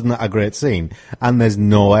 "Oh, wasn't that a great scene?" And there's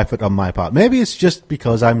no effort on my part. Maybe it's just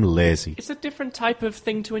because I'm lazy. It's a different type of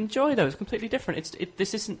thing to enjoy, though. It's completely different.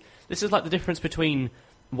 This is like the difference between.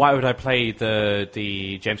 Why would I play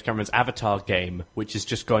the James Cameron's Avatar game, which is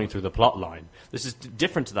just going through the plot line? This is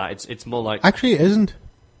different to that. It's more like... Actually, it isn't.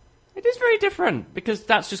 It is very different, because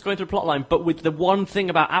that's just going through the plot line, but with the one thing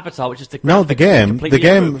about Avatar, which is the graphics. No,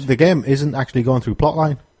 the game isn't actually going through plot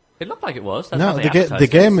line. It looked like it was.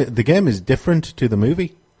 The game is different to the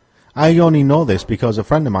movie. I only know this because a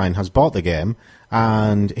friend of mine has bought the game,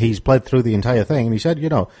 and he's played through the entire thing, and he said,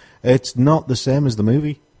 it's not the same as the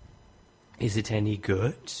movie. Is it any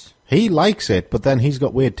good? He likes it, but then he's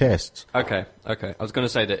got weird tastes. Okay. I was going to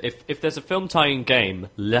say that if there's a film tying game,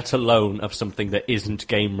 let alone of something that isn't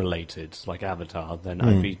game-related, like Avatar, then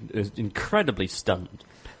I'd be incredibly stunned.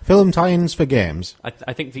 Film tie-ins for games?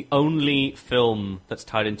 I think the only film that's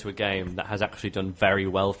tied into a game that has actually done very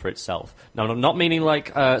well for itself... Now, I'm not meaning like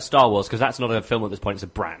Star Wars, because that's not a film at this point, it's a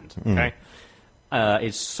brand, okay?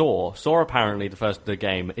 Is Saw. Saw, apparently, the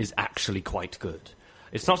game, is actually quite good.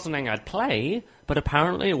 It's not something I'd play, but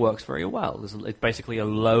apparently it works very well. It's basically a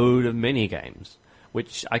load of mini-games,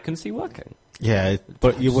 which I can see working. Yeah,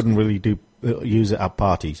 but you wouldn't really use it at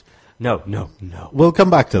parties. No. We'll come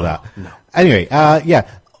back to that. No. Anyway,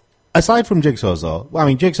 aside from jigsaws, though,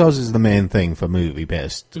 jigsaws is the main thing for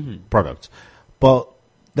movie-based products, but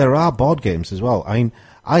there are board games as well.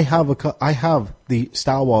 I have the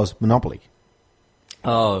Star Wars Monopoly.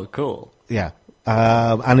 Oh, cool. Yeah,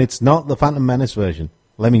 and it's not the Phantom Menace version.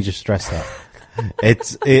 Let me just stress that.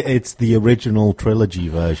 It's the original trilogy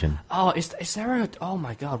version. Oh, is there oh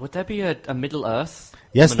my god, would there be a Middle Earth?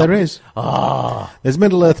 Yes, there is. There's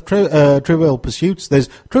Middle Earth Trivial Pursuits. There's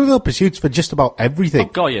Trivial Pursuits for just about everything.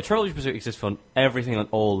 Oh god, yeah, Trivial Pursuit exists for everything on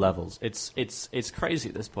all levels. It's crazy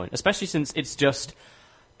at this point, especially since it's just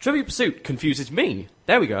Trivial Pursuit confuses me.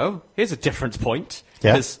 There we go. Here's a difference point.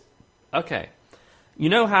 Yeah. Okay. You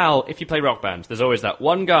know how, if you play Rock Band, there's always that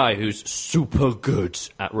one guy who's super good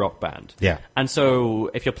at Rock Band. Yeah. And so,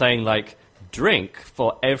 if you're playing, like, Drink,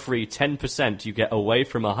 for every 10% you get away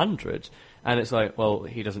from 100, and it's like, well,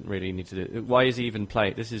 he doesn't really need to do it. Why is he even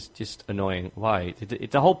playing? This is just annoying. Why?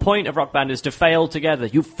 The whole point of Rock Band is to fail together.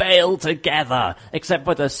 You fail together, except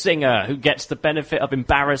for the singer, who gets the benefit of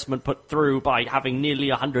embarrassment put through by having nearly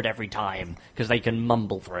 100 every time, because they can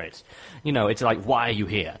mumble through it. It's like, why are you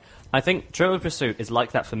here? I think Trivial Pursuit is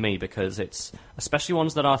like that for me because it's, especially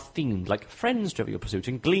ones that are themed, like Friends Trivial Pursuit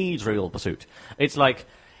and Glee Trivial Pursuit. It's like,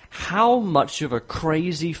 how much of a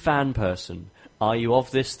crazy fan person are you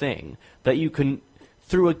of this thing that you can,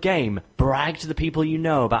 through a game, brag to the people you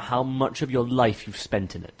know about how much of your life you've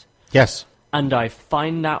spent in it? Yes. And I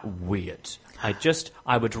find that weird.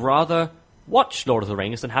 I would rather watch Lord of the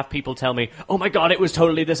Rings than have people tell me, oh my god, it was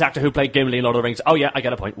totally this actor who played Gimli in Lord of the Rings. Oh yeah, I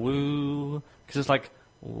get a point. Woo. Because it's like,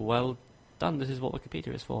 well done, this is what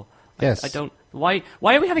Wikipedia is for. Yes. I don't... Why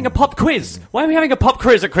are we having a pop quiz? Why are we having a pop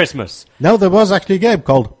quiz at Christmas? No, there was actually a game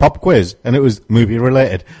called Pop Quiz, and it was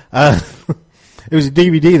movie-related. It was a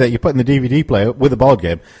DVD that you put in the DVD player with a board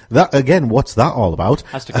game. That, again, what's that all about?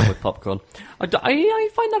 Has to go with popcorn. I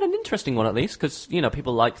find that an interesting one, at least, because,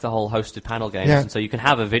 people like the whole hosted panel games, and so you can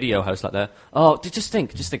have a video host like that. Oh, just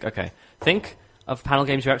think, okay. Think of panel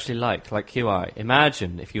games you actually like QI.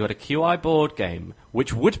 Imagine if you had a QI board game,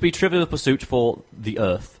 which would be Trivial Pursuit for the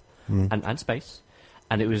Earth and space,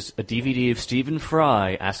 and it was a DVD of Stephen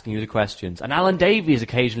Fry asking you the questions, and Alan Davies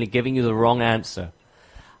occasionally giving you the wrong answer.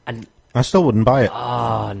 And I still wouldn't buy it.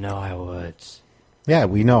 Oh, no, I would. Yeah,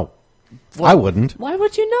 we know. I wouldn't. Why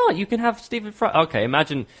would you not? You can have Stephen Fry. Okay,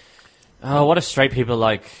 imagine... Oh, what if straight people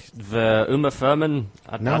like the Uma Thurman?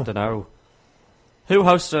 I don't know. Who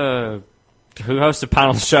hosts a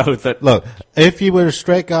panel show that... Look, if you were a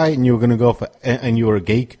straight guy and you were going to go for... and you were a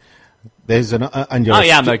geek, there's an... and you're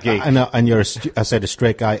I'm a geek. And you're I said a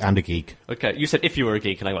straight guy and a geek. Okay, you said if you were a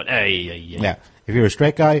geek, and I went, hey. Yeah, if you're a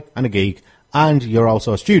straight guy and a geek, and you're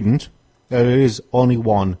also a student, there is only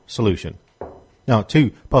one solution. No,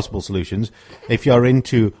 two possible solutions. If you're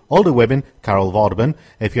into older women, Carol Vorderman.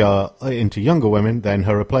 If you're into younger women, then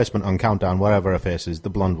her replacement on Countdown, wherever her face is, the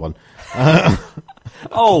blonde one.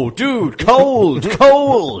 Oh, dude, cold!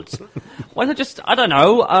 Why not just, I don't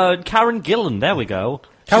know, Karen Gillan, there we go.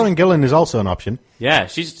 Karen Gillan is also an option. Yeah,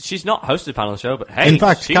 she's not hosted a panel show, but hey. In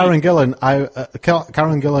fact, Karen Gillan,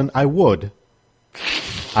 I would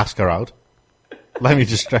ask her out. Let me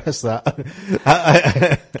just stress that.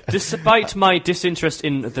 Despite my disinterest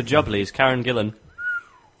in the Jubblies, Karen Gillan,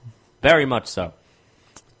 very much so.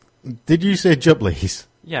 Did you say Jubblies?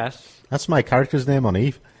 Yes. That's my character's name on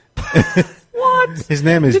Eve. What? His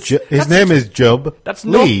name is Jub. That's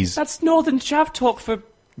Lees. That's Northern Chav talk for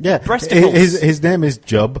breasticles. His name is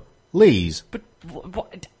Jub Lees. But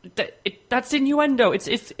that's innuendo.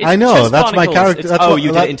 It's I know, that's my character.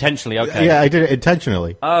 You did it intentionally, okay. Yeah, I did it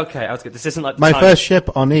intentionally. Okay, I was good. This isn't like my first ship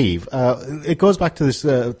on Eve. It goes back to this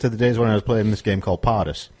to the days when I was playing this game called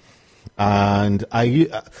Pardus. And I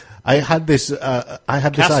had this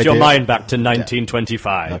idea. Cast your mind back to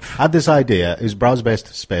 1925. I had this idea. It was a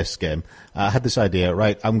browser-based space game. I had this idea,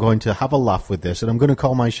 right, I'm going to have a laugh with this, and I'm going to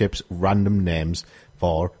call my ships random names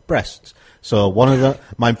for breasts. So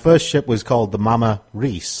my first ship was called the Mama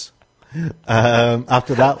Reese.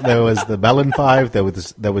 After that, there was the Melon 5, there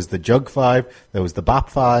was the Jug 5, there was the Bap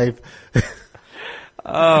 5.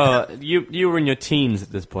 You were in your teens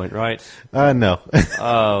at this point, right? No.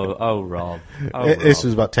 Rob. This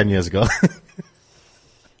was about 10 years ago.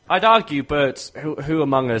 I'd argue, but who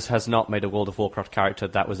among us has not made a World of Warcraft character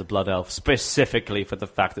that was a blood elf, specifically for the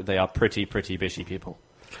fact that they are pretty bishy people?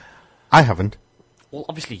 I haven't. Well,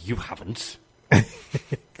 obviously you haven't.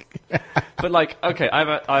 But okay,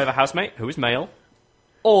 I have a housemate who is male.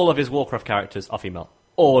 All of his Warcraft characters are female.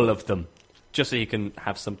 All of them. Just so you can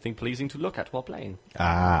have something pleasing to look at while playing.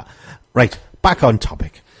 Right. Back on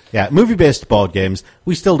topic. Yeah, movie-based board games,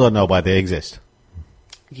 we still don't know why they exist.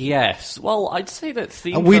 Yes. Well, I'd say that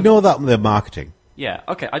themed... We know that they're marketing. Yeah,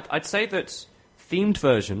 okay. I'd say that themed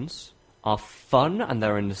versions are fun and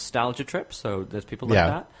they're a nostalgia trip, so there's people like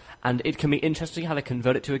that. And it can be interesting how they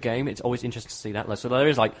convert it to a game. It's always interesting to see that. So there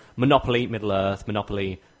is Monopoly, Middle-earth,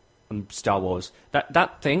 Monopoly... Star Wars.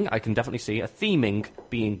 That thing, I can definitely see a theming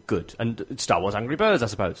being good. And Star Wars Angry Birds, I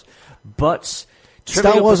suppose. But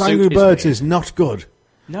Star Wars Angry Birds is not good.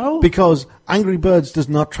 No? Because Angry Birds does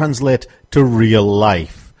not translate to real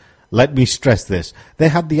life. Let me stress this. They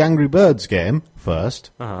had the Angry Birds game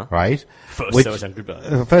first, right? First there was Angry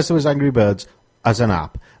Birds. First there was Angry Birds as an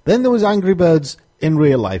app. Then there was Angry Birds in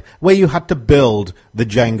real life, where you had to build the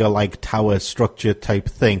Jenga-like tower structure type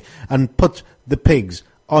thing and put the pigs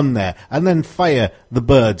on there, and then fire the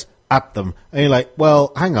birds at them. And you're like,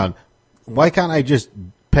 well, hang on, why can't I just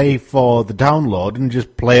pay for the download and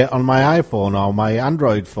just play it on my iPhone or my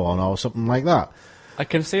Android phone or something like that? I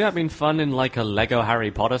can see that being fun in a Lego Harry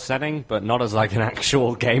Potter setting, but not as an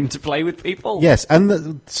actual game to play with people. Yes,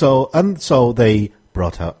 so they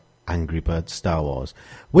brought out Angry Birds Star Wars,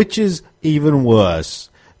 which is even worse,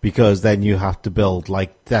 because then you have to build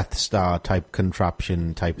Death Star type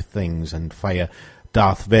contraption type things and fire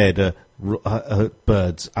Darth Vader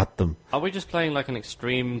birds at them. Are we just playing an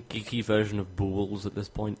extreme geeky version of Bulls at this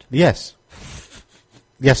point? Yes.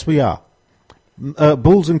 Yes, we are.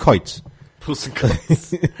 Bulls and kites. Bulls and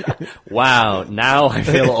kites. Wow, now I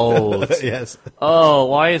feel old. Yes. Oh,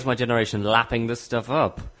 why is my generation lapping this stuff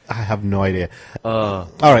up? I have no idea. All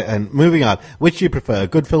right, and moving on. Which do you prefer, a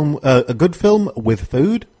good film with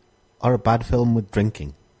food or a bad film with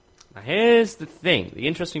drinking? Now, here's the thing, the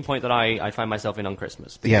interesting point that I find myself in on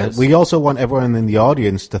Christmas. Yeah, we also want everyone in the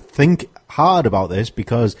audience to think hard about this,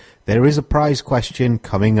 because there is a prize question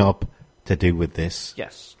coming up to do with this.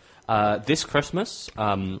 Yes. This Christmas,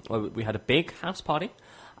 we had a big house party.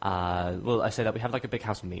 I say that we have a big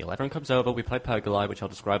house meal. Everyone comes over, we play Pergolai, which I'll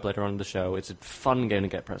describe later on in the show. It's a fun game to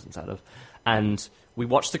get presents out of. And we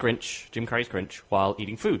watched The Grinch, Jim Carrey's Grinch, while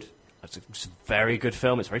eating food. It's a very good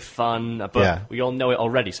film. It's very fun, but we all know it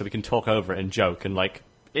already, so we can talk over it and joke and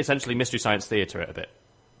essentially Mystery Science Theater it a bit,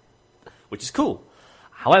 which is cool.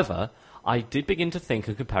 However, I did begin to think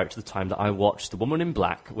and compare it to the time that I watched The Woman in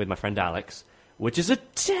Black with my friend Alex, which is a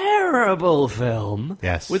terrible film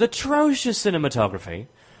with atrocious cinematography,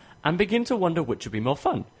 and begin to wonder which would be more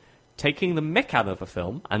fun. Taking the mick out of a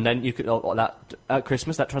film, and then you could at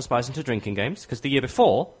Christmas that transpires into drinking games, because the year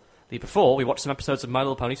before, we watched some episodes of My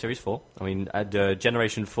Little Pony Series 4. I mean, at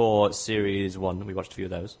Generation 4 Series 1, we watched a few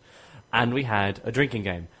of those. And we had a drinking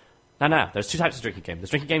game. Now, there's two types of drinking game.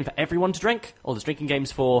 There's drinking game for everyone to drink, or there's drinking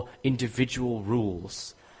games for individual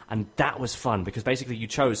rules. And that was fun, because basically you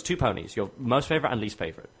chose 2 ponies, your most favourite and least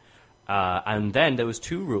favourite. And then there was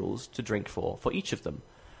 2 rules to drink for each of them.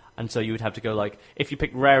 And so you would have to go, like, if you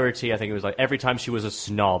picked Rarity, I think it was, like, every time she was a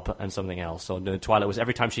snob and something else. Or Twilight was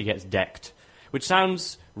every time she gets decked. Which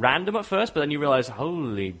sounds random at first, but then you realise,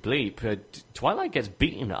 holy bleep, Twilight gets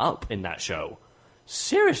beaten up in that show.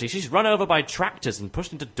 Seriously, she's run over by tractors and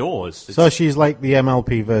pushed into doors. So she's like the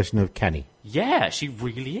MLP version of Kenny. Yeah, she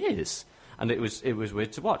really is. And it was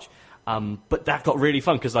weird to watch. But that got really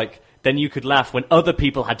fun, because, like, then you could laugh when other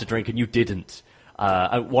people had to drink and you didn't.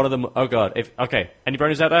 One of them, oh god, any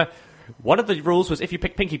bronies out there? One of the rules was if you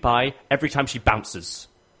pick Pinkie Pie, every time she bounces.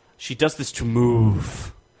 She does this to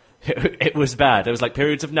move. It was bad. It was like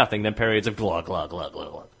periods of nothing, then periods of glug, glug, glug,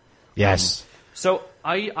 glug, glug. Yes. So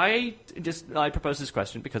I propose this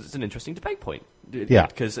question because it's an interesting debate point. Yeah.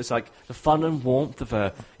 Because it's like the fun and warmth of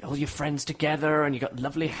all your friends together, and you got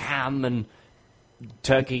lovely ham and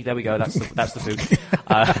turkey. There we go. That's the food.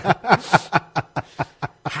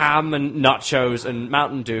 Ham and nachos and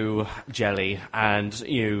Mountain Dew jelly, and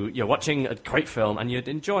you're watching a great film and you're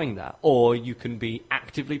enjoying that. Or you can be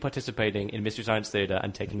actively participating in Mystery Science Theater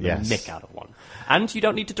and taking the mick out of one. And you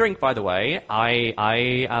don't need to drink, by the way.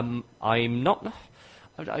 I'm not.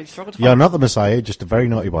 I struggle to find. You're not the Messiah, just a very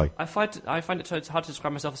naughty boy. I find it hard to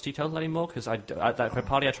describe myself as teetotal anymore, because at that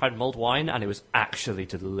party I tried mulled wine and it was actually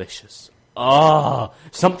delicious. Oh,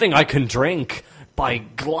 something I can drink. By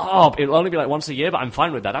glob, it'll only be like once a year, but I'm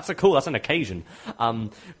fine with that. That's an occasion.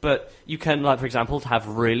 But you can, like, for example, have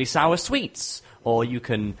really sour sweets, or you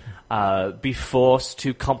can be forced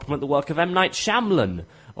to compliment the work of M. Night Shyamalan,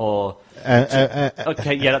 or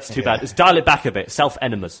okay, yeah, that's too bad. Let's dial it back a bit.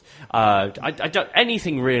 Self-enemas. I don't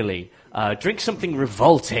anything really. Drink something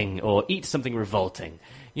revolting or eat something revolting.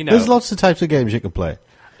 There's lots of types of games you can play.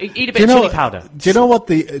 Eat a bit of chili powder. Do you know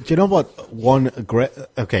what one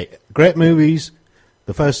great movies?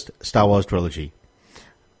 The first Star Wars trilogy.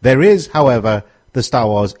 There is, however, the Star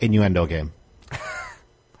Wars innuendo game.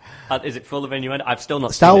 Is it full of innuendo? I've still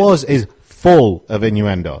not Star seen Wars is full of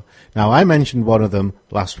innuendo. Now, I mentioned one of them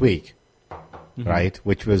last week, right?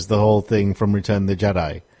 Which was the whole thing from Return of the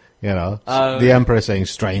Jedi. The Emperor saying,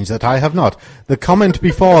 "Strange that I have not." The comment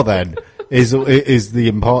before then is the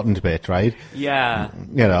important bit, right? Yeah.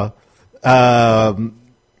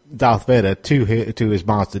 Darth Vader to his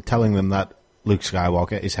master, telling them that Luke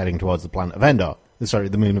Skywalker is heading towards the planet of Endor. Sorry,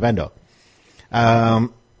 the moon of Endor. That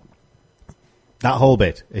whole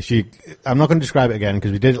bit. I'm not going to describe it again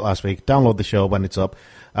because we did it last week. Download the show when it's up.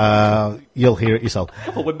 You'll hear it yourself.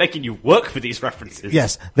 Well, we're making you work for these references.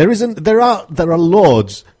 Yes, there are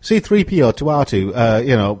loads. C-3PO to R2.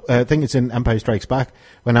 I think it's in Empire Strikes Back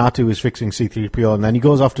when R2 is fixing C-3PO, and then he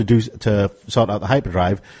goes off to sort out the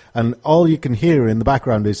hyperdrive, and all you can hear in the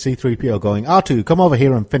background is C-3PO going, "R2, come over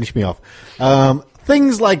here and finish me off."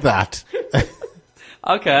 Things like that.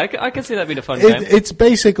 Okay, I can see that being a fun game. It's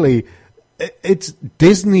basically it's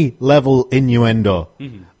Disney level innuendo.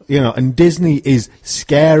 Mm-hmm. And Disney is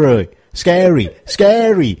scary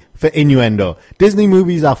for innuendo. Disney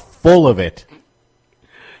movies are full of it.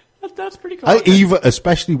 That's pretty cool.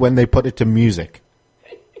 Especially when they put it to music.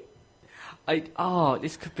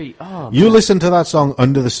 This could be. You listen to that song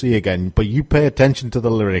Under the Sea again, but you pay attention to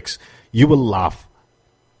the lyrics, you will laugh.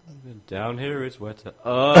 Down here is wetter.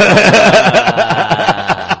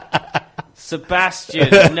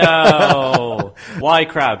 Sebastian, no. Why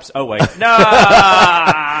crabs? Oh, wait. No!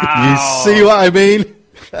 You see what I mean?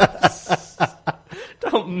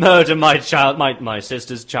 Don't murder my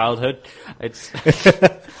sister's childhood. It's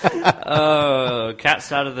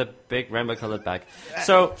cats out of the big rainbow-coloured bag.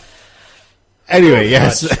 So anyway,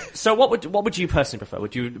 yes. So what would you personally prefer?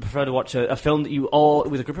 Would you prefer to watch a film that you all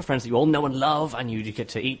with a group of friends that you all know and love, and you get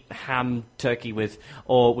to eat ham turkey with,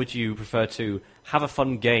 or would you prefer to have a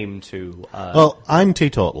fun game to? Well, I'm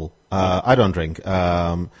teetotal. I don't drink,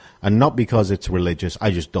 and not because it's religious. I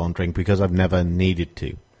just don't drink because I've never needed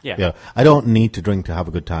to. Yeah. I don't need to drink to have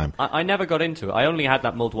a good time. I never got into it. I only had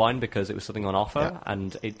that mulled wine because it was something on offer,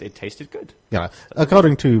 and it tasted good. Yeah,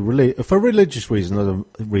 according to for religious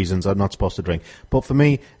reasons, I'm not supposed to drink. But for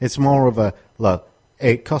me, it's more of a look.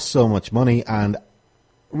 It costs so much money, and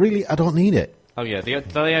really, I don't need it. Oh yeah, the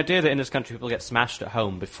idea that in this country people get smashed at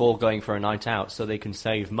home before going for a night out so they can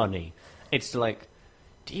save money. It's like,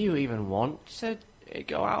 do you even want to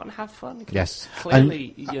go out and have fun? Yes.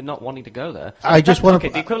 Clearly, you're not wanting to go there. I just want to...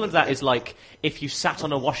 Okay, the equivalent of that is like if you sat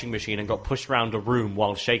on a washing machine and got pushed around a room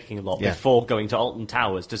while shaking a lot before going to Alton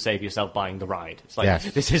Towers to save yourself buying the ride. It's like,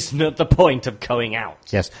 this is not the point of going out.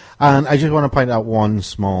 Yes, and I just want to point out one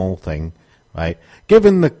small thing, right?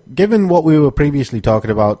 Given what we were previously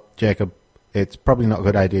talking about, Jacob, it's probably not a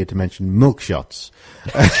good idea to mention milk shots.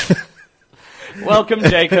 Welcome,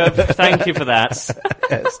 Jacob. Thank you for that.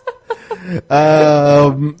 Yes.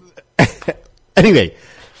 Anyway,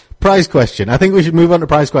 prize question. I think we should move on to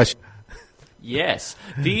prize question. Yes.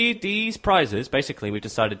 These prizes, basically, we've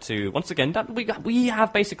decided to, once again, we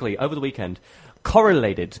have basically, over the weekend,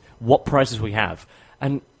 correlated what prizes we have.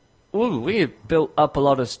 And we have built up a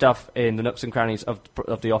lot of stuff in the nooks and crannies of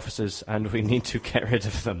the offices, and we need to get rid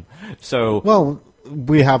of them. So, well,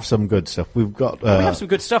 we have some good stuff. We've got. We have some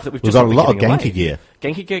good stuff that we've just got a lot of Genki away. Gear.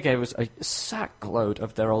 Genki Gear gave us a sack load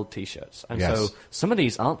of their old T-shirts, and yes. so some of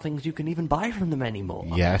these aren't things you can even buy from them anymore.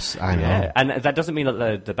 Yes, I know. Yeah. And that doesn't mean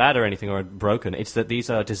that they're bad or anything or broken. It's that these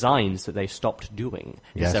are designs that they stopped doing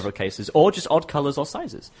in several cases, or just odd colours or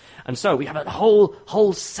sizes. And so we have a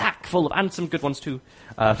whole sack full of, and some good ones too.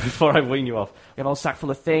 Before I wean you off, we have a whole sack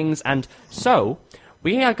full of things, and so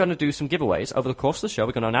we are going to do some giveaways over the course of the show.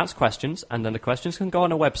 We're going to announce questions, and then the questions can go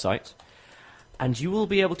on a website, and you will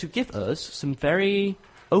be able to give us some very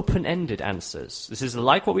open-ended answers. This is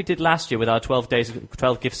like what we did last year with our 12 Gifts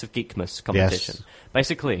of Geekmas competition. Yes.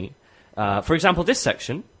 Basically, for example, this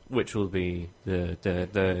section, which will be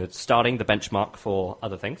the starting, the benchmark for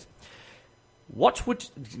other things. What would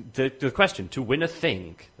the question to win a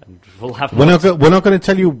thing? And we'll have. We're not going to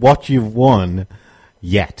tell you what you've won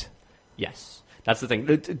yet. Yes, that's the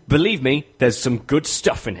thing. Believe me, there's some good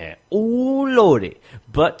stuff in here. Oh lordy!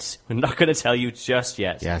 But we're not going to tell you just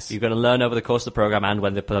yet. Yes, you're going to learn over the course of the program and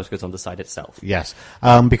when the post goes on the site itself. Yes,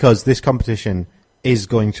 because this competition is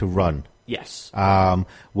going to run. Yes.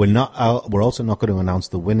 We're not. We're also not going to announce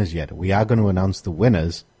the winners yet. We are going to announce the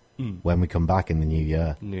winners. When we come back in the new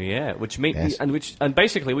year. Which means and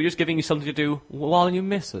basically we're just giving you something to do while you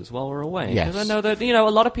miss us, while we're away. Yes. Because I know that a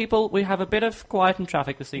lot of people. We have a bit of quiet and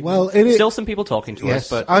traffic this evening. Well, still some people talking to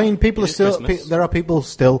us, but I mean, people are still. There are people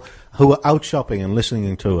still who are out shopping and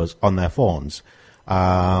listening to us on their phones,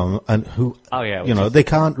 and who they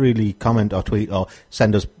can't really comment or tweet or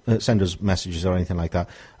send us messages or anything like that.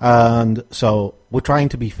 And so we're trying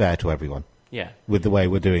to be fair to everyone. Yeah, with the way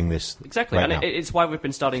we're doing this exactly, right and now. It's why we've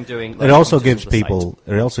been starting doing. It also gives people.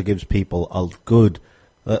 It also gives people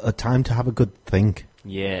a time to have a good think.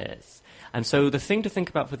 Yes, and so the thing to think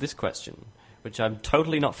about for this question, which I'm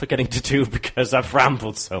totally not forgetting to do because I've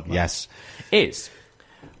rambled so much. Yes, is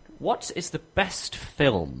what is the best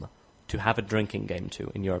film to have a drinking game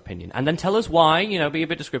to, in your opinion? And then tell us why. Be a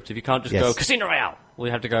bit descriptive. You can't just go Casino Royale. We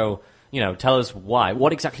have to go. Tell us why.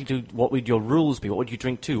 What would your rules be? What would you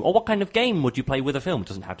drink to? Or what kind of game would you play with a film? It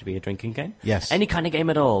doesn't have to be a drinking game. Yes. Any kind of game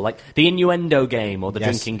at all. Like the innuendo game or the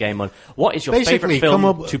drinking game. What is your favourite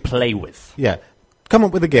film to play with? Yeah. Come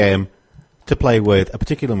up with a game to play with a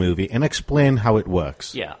particular movie and explain how it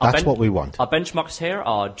works. Yeah. That's what we want. Our benchmarks here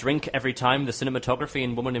are drink every time the cinematography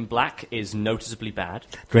in Woman in Black is noticeably bad.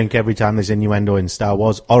 Drink every time there's innuendo in Star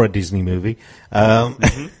Wars or a Disney movie.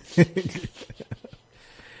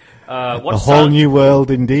 A whole new world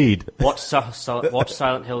indeed. Watch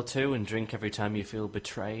Silent Hill 2 and drink every time you feel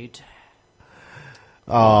betrayed.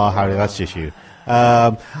 Oh, Harry, that's just you.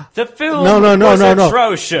 The film was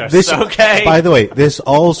atrocious. Okay. By the way,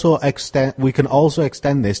 we can also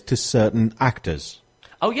extend this to certain actors.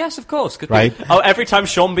 Oh yes, of course. Could right. Be. Oh, every time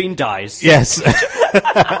Sean Bean dies. Yes.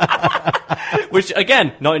 Which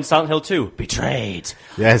again, not in Silent Hill 2. Betrayed.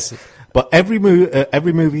 Yes, but every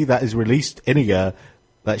movie that is released in a year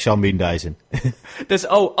that Sean Bean dies in. There's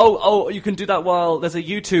you can do that while there's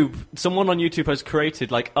someone on YouTube has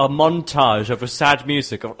created like a montage of a sad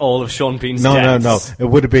music of all of Sean Bean's deaths. No. It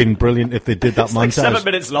would have been brilliant if they did that it's montage. Like 7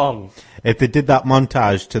 minutes long. If they did that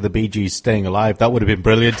montage to the Bee Gees Staying Alive, that would have been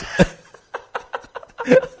brilliant.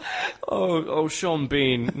 oh, Sean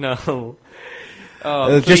Bean, no.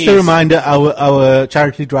 Just a reminder, our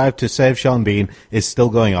charity drive to save Sean Bean is still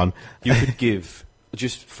going on. You could give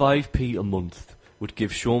just 5p a month. Would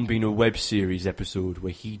give Sean Bean a web series episode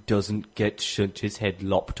where he doesn't get his head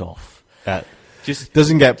lopped off. Just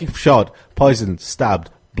doesn't get shot, poisoned,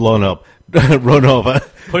 stabbed, blown up, run over,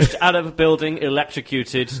 pushed out of a building,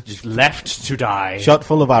 electrocuted, just left to die, shot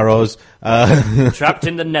full of arrows, trapped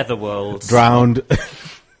in the netherworld, drowned.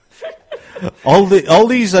 All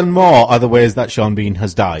these and more are the ways that Sean Bean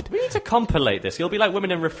has died. We need to compilate this. You'll be like women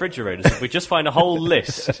in refrigerators if we just find a whole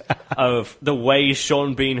list of the ways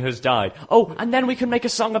Sean Bean has died. Oh, and then we can make a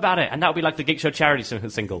song about it, and that'll be like the Geek Show charity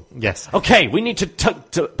single. Yes. Okay, we need to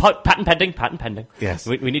patent pending. Yes.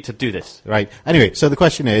 We need to do this. Right. Anyway, so the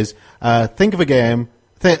question is, think of a game,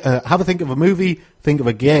 have a think of a movie, think of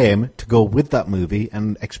a game to go with that movie,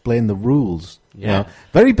 and explain the rules. Yeah. You know?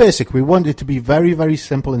 Very basic. We want it to be very, very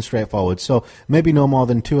simple and straightforward. So maybe no more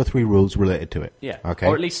than 2 or 3 rules related to it. Yeah. Okay.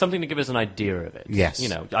 Or at least something to give us an idea of it. Yes. You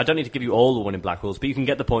know, I don't need to give you all the one in black rules, but you can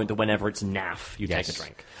get the point that whenever it's naff, you Yes. take a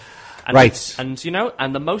drink. And Right. And, you know,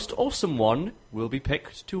 and the most awesome one will be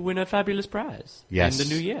picked to win a fabulous prize Yes. in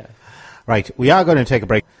the new year. Right. We are going to take a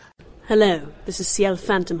break. Hello, this is CL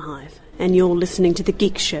Phantom Hive, and you're listening to The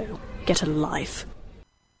Geek Show. Get a life.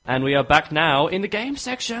 And we are back now in the game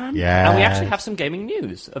section. Yes. And we actually have some gaming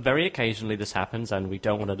news. Very occasionally this happens, and we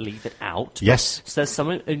don't want to leave it out. Yes. So there's some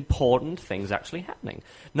important things actually happening.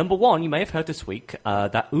 Number one, you may have heard this week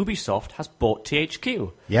that Ubisoft has bought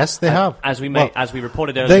THQ. Yes, they have. As we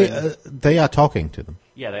reported earlier. They are talking to them.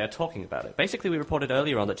 Yeah, they are talking about it. Basically, we reported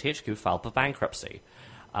earlier on that THQ filed for bankruptcy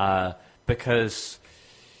because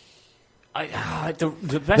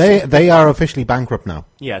the best They are officially bankrupt now.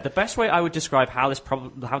 Yeah, the best way I would describe how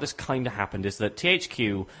this kind of happened is that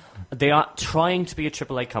THQ, they are trying to be a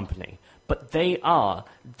AAA company, but they are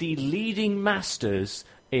the leading masters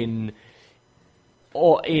in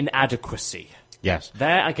inadequacy. Yes.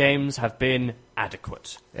 Their games have been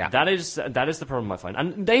adequate. Yeah. That is the problem I find.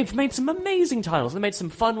 And they've made some amazing titles. They made some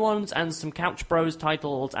fun ones and some Couch Bros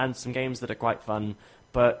titles and some games that are quite fun,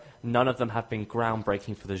 but none of them have been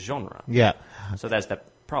groundbreaking for the genre. Yeah. So there's the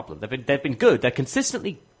problem. They've been good. They're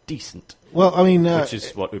consistently decent. Well, I mean, which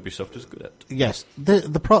is what Ubisoft is good at. Yes. The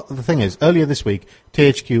thing is, earlier this week,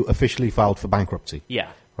 THQ officially filed for bankruptcy. Yeah.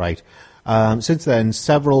 Right. Since then,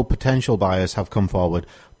 several potential buyers have come forward,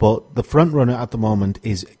 but the front runner at the moment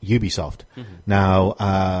is Ubisoft. Mm-hmm. Now,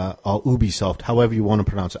 or Ubisoft, however you want to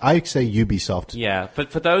pronounce it. I say Ubisoft. Yeah.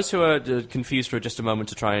 For those who are confused for just a moment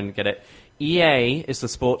to try and get it, EA is the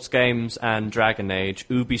sports games and Dragon Age.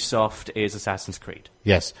 Ubisoft is Assassin's Creed.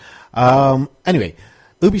 Yes. Anyway,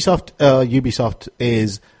 Ubisoft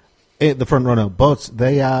is the front runner, but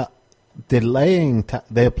they are delaying.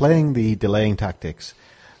 They're playing the delaying tactics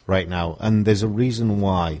right now, and there's a reason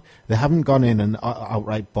why. They haven't gone in and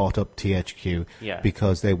outright bought up THQ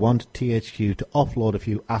because they want THQ to offload a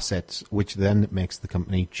few assets, which then makes the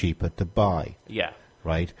company cheaper to buy. Yeah.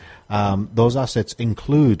 Right. Those assets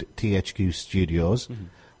include THQ Studios,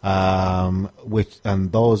 the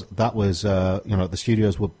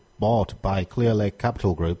studios were bought by Clear Lake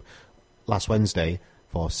Capital Group last Wednesday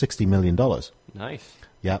for $60 million. Nice.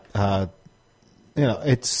 Yeah.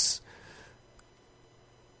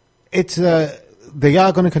 They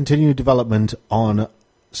are going to continue development on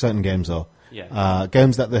certain games, though. Yeah.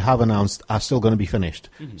 Games that they have announced are still going to be finished.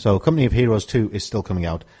 Mm-hmm. So Company of Heroes 2 is still coming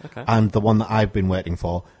out. Okay. And the one that I've been waiting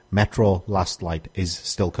for, Metro Last Light, is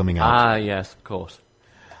still coming out. Ah, yes, of course.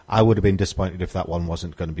 I would have been disappointed if that one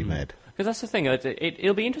wasn't going to be made. Because that's the thing.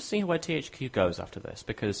 It'll be interesting where THQ goes after this,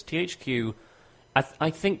 because THQ... I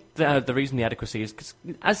think the reason the adequacy is because,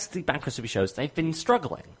 as the bankruptcy shows, they've been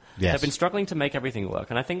struggling. Yes. They've been struggling to make everything work,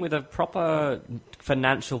 and I think with a proper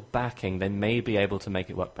financial backing, they may be able to make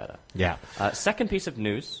it work better. Yeah. Second piece of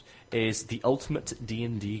news is the Ultimate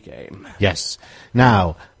D&D game. Yes.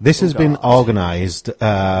 Now, this has been organised.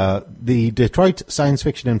 The Detroit Science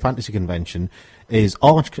Fiction and Fantasy Convention is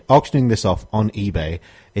auctioning this off on eBay.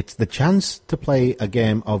 It's the chance to play a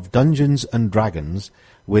game of Dungeons and Dragons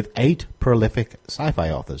with 8 prolific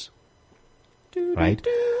sci-fi authors. Right?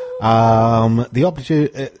 The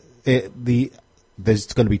opportunity, there's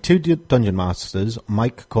going to be 2 dungeon masters,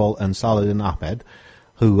 Mike Cole and Saladin Ahmed,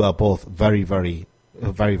 who are both very, very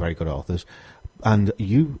good authors, and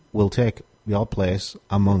you will take your place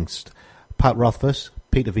amongst Pat Rothfuss,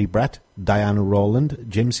 Peter V. Brett, Diana Rowland,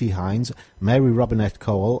 Jim C. Hines, Mary Robinette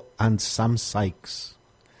Cole, and Sam Sykes.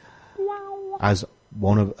 Wow. As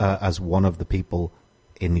one of the people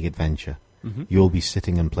in the adventure. Mm-hmm. You'll be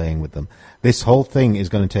sitting and playing with them. This whole thing is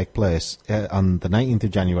going to take place on the 19th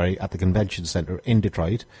of January at the Convention Center in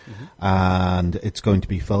Detroit, and it's going to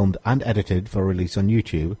be filmed and edited for release on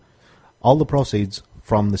YouTube. All the proceeds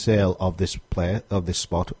from the sale of this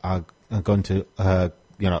spot are going to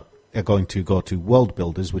go to World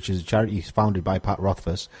Builders, which is a charity founded by Pat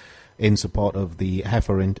Rothfuss in support of the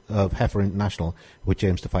Heifer International, which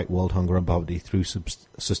aims to fight world hunger and poverty through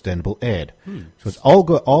sustainable aid. So it's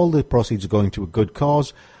all the proceeds are going to a good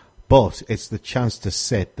cause, but it's the chance to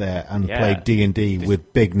sit there and play D&D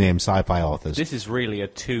with big name sci-fi authors. This is really a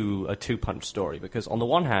two-punch story, because on the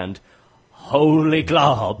one hand, holy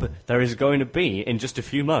glob, there is going to be in just a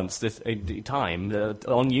few months on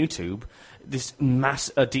YouTube this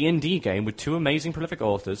D&D game with 2 amazing prolific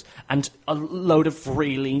authors and a load of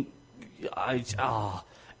really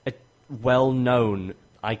well-known,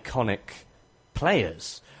 iconic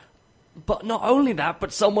players. But not only that,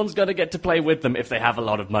 but someone's going to get to play with them if they have a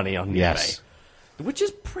lot of money on eBay, which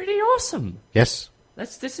is pretty awesome. Yes.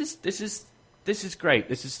 This is great.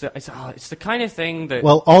 This is it's the kind of thing that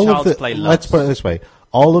Child's Play loves. Let's put it this way: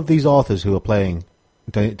 all of these authors who are playing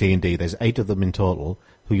D&D, there's 8 of them in total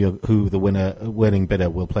who the winning bidder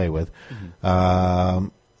will play with.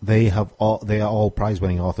 They are all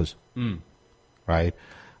prize-winning authors, right?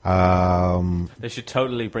 They should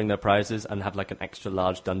totally bring their prizes and have like an extra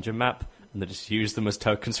large dungeon map, and they just use them as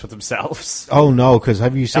tokens for themselves. Oh no! Because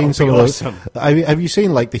have you seen some of those? Have you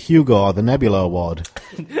seen like the Hugo or the Nebula Award?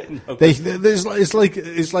 No. It's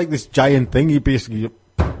like this giant thing. You basically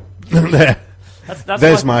there.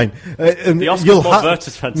 There's mine. The Oscars more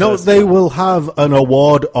Vertus. No, they will have an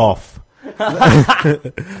award off.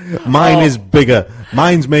 Mine is bigger.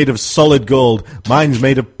 Mine's made of solid gold. Mine's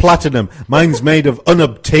made of platinum. Mine's made of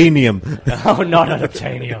unobtainium. Oh, not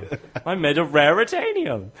unobtainium. I'm made of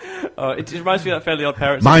raritanium. It reminds me of that Fairly Odd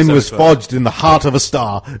Parents. Mine was forged in the heart of a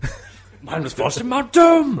star. Mine was forged in Mount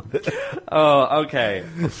Doom. Oh, okay.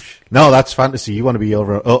 No, that's fantasy. You want to be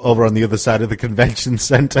over on the other side of the convention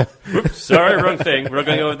center. Oops, sorry, wrong thing. We're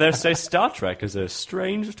going over there to say Star Trek is a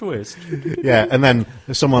strange twist. Yeah, and then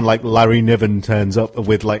someone like Larry Niven turns up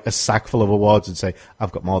with like a sack full of awards and say,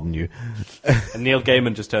 "I've got more than you." And Neil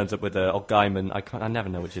Gaiman just turns up with or Gaiman, I never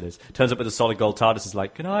know which it is. Turns up with a solid gold TARDIS. Is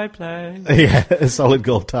like, "Can I play?" Yeah, a solid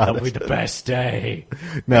gold TARDIS. That'll be the best day.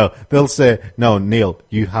 No, they'll say, "No, Neil,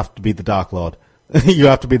 you have to be the Dark Lord. You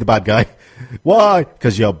have to be the bad guy." Why?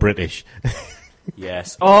 Because you're British.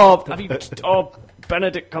 Yes. Oh,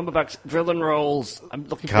 Benedict Cumberbatch's villain roles. I'm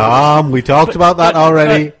looking. Calm. We talked about that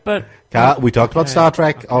already. We talked about Star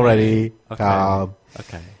Trek already. Calm.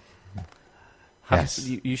 Okay. Yes.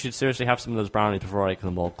 You should seriously have some of those brownies before I eat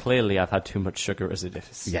them all. Clearly, I've had too much sugar as it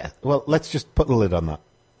is. Yeah. Well, let's just put the lid on that.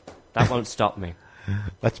 That won't stop me.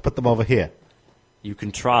 Let's put them over here. You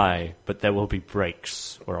can try, but there will be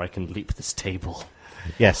breaks where I can leap this table.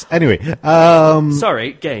 Yes. Anyway.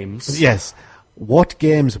 Sorry, games. Yes. What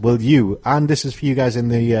games will you? And this is for you guys in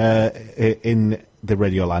the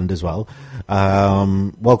Radio Land as well.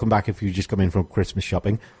 Welcome back if you just come in from Christmas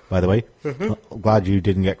shopping. By the way, glad you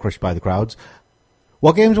didn't get crushed by the crowds.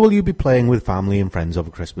 What games will you be playing with family and friends over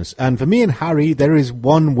Christmas? And for me and Harry, there is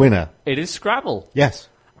one winner. It is Scrabble. Yes.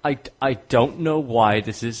 I don't know why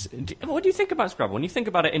this is... What do you think about Scrabble? When you think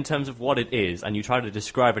about it in terms of what it is and you try to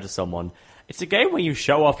describe it to someone, it's a game where you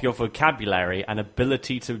show off your vocabulary and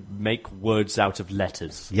ability to make words out of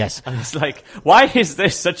letters. Yes. And it's like, why is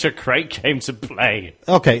this such a great game to play?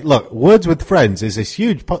 Okay, look, Words with Friends is this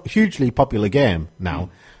hugely popular game now,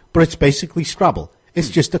 but it's basically Scrabble. It's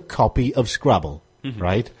just a copy of Scrabble,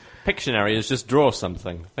 right? Pictionary is just draw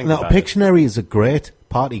something. Pictionary is a great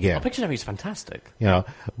party game. Pictionary is fantastic. You know,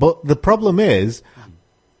 but the problem is,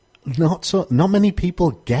 not many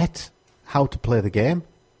people get how to play the game.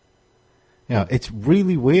 You know, it's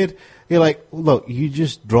really weird. You're like, look, you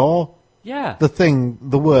just draw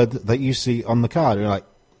the word that you see on the card. You're like,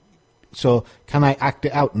 so can I act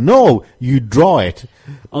it out? No, you draw it.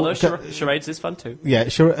 Although charades is fun too. Yeah,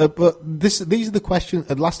 sure. But these are the questions.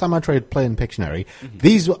 Last time I tried playing Pictionary,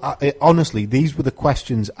 these were honestly these were the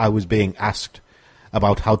questions I was being asked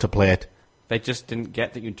about how to play it. They just didn't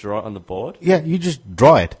get that you draw it on the board. Yeah, you just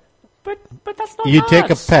draw it. But that's not. You hard. take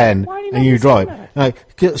a pen and you draw it.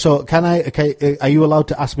 That? So can I? Okay, are you allowed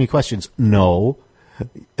to ask me questions? No.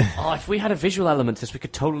 Oh, if we had a visual element to this, we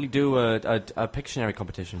could totally do a Pictionary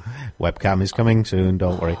competition. Webcam is coming soon,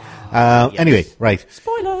 don't worry. Yes. Anyway, right.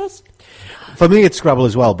 Spoilers! For me, it's Scrabble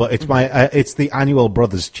as well, but it's the annual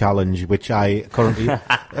Brothers Challenge, which I currently...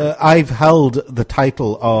 I've held the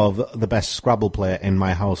title of the best Scrabble player in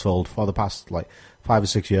my household for the past, 5 or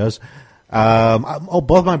 6 years.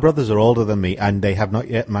 Both my brothers are older than me, and they have not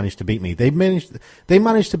yet managed to beat me. They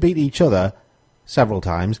managed to beat each other several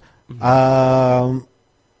times.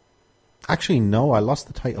 Actually, no, I lost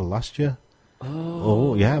the title last year.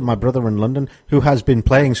 Oh, yeah, my brother in London, who has been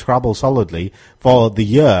playing Scrabble solidly for the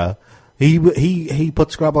year, he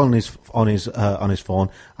put Scrabble on his phone,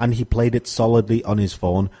 and he played it solidly on his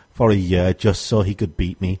phone for a year just so he could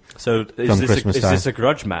beat me. So is this a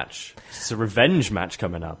grudge match? Is this a revenge match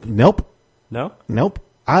coming up? Nope. No? Nope.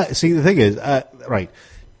 See, the thing is, right.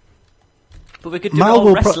 But we could do it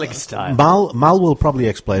all wrestling style. Mal will probably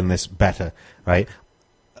explain this better, right?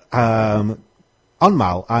 On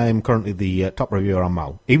Mal, I'm currently the top reviewer on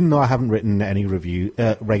Mal, even though I haven't written any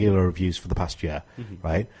regular reviews for the past year,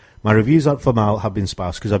 right? My reviews for Mal have been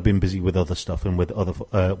sparse because I've been busy with other stuff and with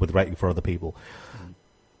writing for other people.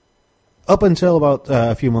 up until about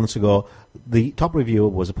a few months ago, the top reviewer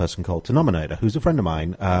was a person called Denominator, who's a friend of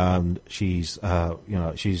mine, and she's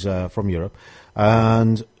from Europe,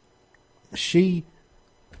 and she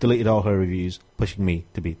deleted all her reviews, pushing me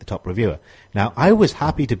to be the top reviewer. Now, I was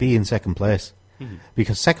happy to be in second place,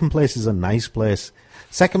 because second place is a nice place.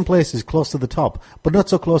 Second place is close to the top, but not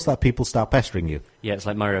so close that people start pestering you. Yeah, it's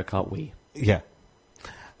like Mario Kart Wii. Yeah.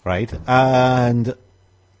 Right. And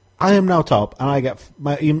I am now top, and I get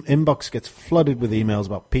my inbox gets flooded with emails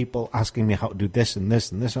about people asking me how to do this and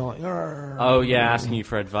this and this. And I'm like, "Arr." Oh yeah, asking you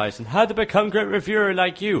for advice and how to become a great reviewer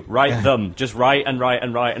like you. Write them, just write and write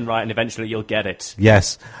and write and write, and eventually you'll get it.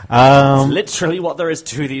 Yes, it's literally what there is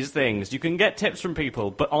to these things. You can get tips from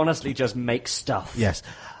people, but honestly, just make stuff. Yes,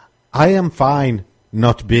 I am fine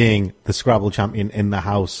not being the Scrabble champion in the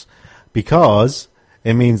house because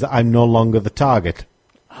it means that I'm no longer the target.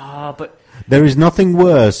 But there is nothing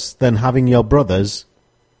worse than having your brothers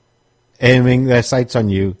aiming their sights on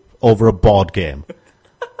you over a board game.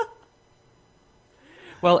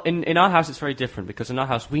 Well, in our house it's very different, because in our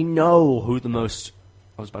house we know who the most...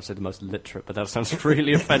 I was about to say the most literate, but that sounds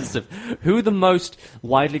really offensive. Who the most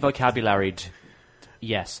widely vocabularied...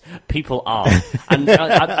 Yes, people are. And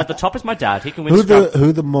at the top is my dad. He can win...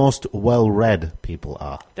 Who the most well-read people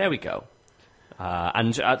are. There we go.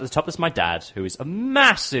 And at the top is my dad, who is a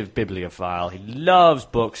massive bibliophile. He loves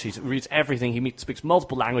books. He reads everything. He speaks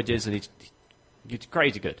multiple languages, and he's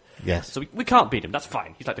crazy good. Yes. So we can't beat him. That's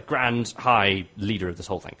fine. He's like the grand, high leader of this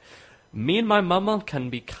whole thing. Me and my mama can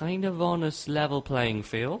be kind of on a level playing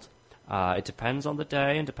field. It depends on the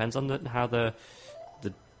day and depends on how the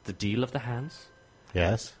deal of the hands.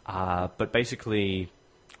 Yes. But basically,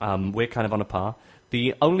 we're kind of on a par.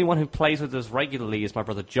 The only one who plays with us regularly is my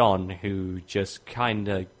brother John, who just kind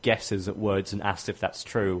of guesses at words and asks if that's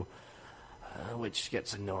true, which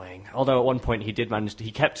gets annoying. Although at one point he did manage to,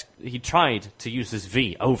 he tried to use this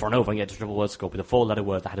V over and over and get to triple word score with a 4-letter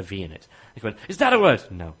word that had a V in it. He went, "Is that a word?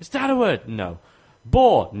 No. Is that a word? No.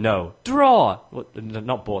 Bore? No. Draw? Well,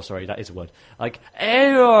 not bore, sorry, that is a word. Like,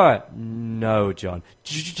 error? No, John.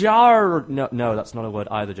 Jar? No, that's not a word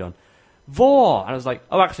either, John. Vor. And I was like,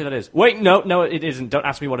 oh, actually that is. Wait, no, it isn't. Don't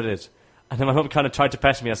ask me what it is. And then my mum kind of tried to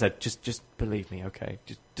pester me. I said, just believe me, okay?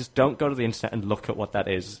 Just don't go to the internet and look at what that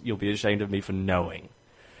is. You'll be ashamed of me for knowing.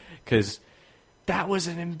 Because that was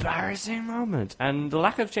an embarrassing moment. And the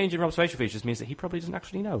lack of change in Rob's facial features means that he probably doesn't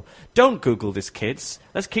actually know. Don't Google this, kids.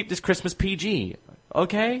 Let's keep this Christmas PG,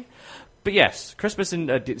 okay? But yes, Christmas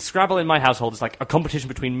in Scrabble in my household is like a competition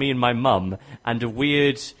between me and my mum, and a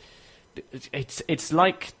weird... It's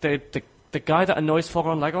like the guy that annoys Fogger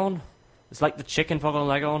on Legon. It's like the chicken Fogger on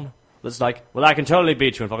Legon. That's like, well, I can totally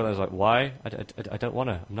beat you. And Fogger is like, why? I don't want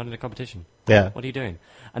to. I'm not in a competition. Yeah. What are you doing?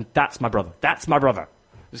 And that's my brother. That's my brother.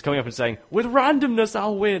 Just coming up and saying, with randomness,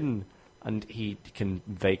 I'll win. And he can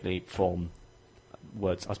vaguely form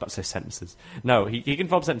words. I was about to say sentences. No, he can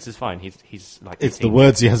form sentences fine. He's like... It's the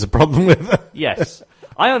words he has a problem with. Yes.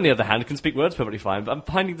 I, on the other hand, can speak words perfectly fine, but I'm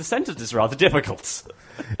finding the sentences rather difficult.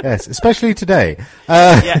 Yes, especially today.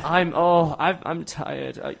 Yeah, I'm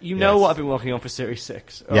tired. You know what I've been working on for Series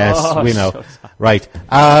 6. Yes, we know. So right.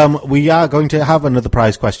 We are going to have another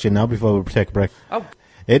prize question now before we take a break. Oh.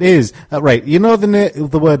 It is. Right, you know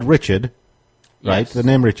the word Richard, right? Yes. The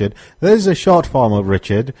name Richard. There's a short form of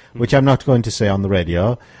Richard, which I'm not going to say on the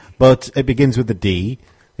radio, but it begins with a D.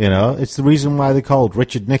 You know, it's the reason why they're called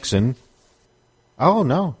Richard Nixon. Oh,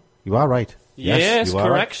 no. You are right. Yes, you are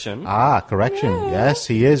correction. Right. Correction. Yeah. Yes,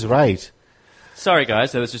 he is right. Sorry,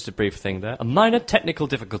 guys, there was just a brief thing there. A minor technical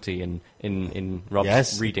difficulty in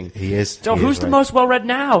Rob's reading. He is. So who's the most well-read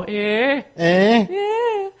now? Yeah.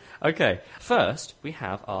 Okay, first, we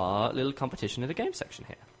have our little competition in the game section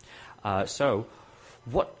here. So,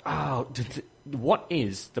 what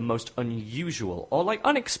is the most unusual or, like,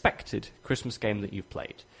 unexpected Christmas game that you've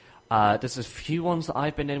played? There's a few ones that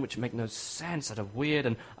I've been in which make no sense, that are weird,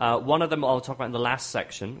 and one of them I'll talk about in the last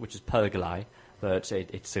section, which is Pergolai, but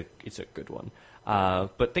it's a good one.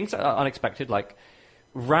 But things that are unexpected, like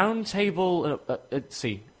round table,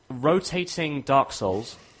 rotating Dark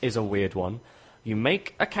Souls is a weird one. You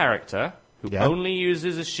make a character who only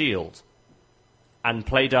uses a shield and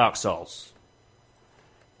play Dark Souls.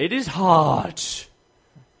 It is hard.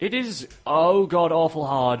 It is, oh god, awful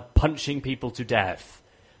hard, punching people to death.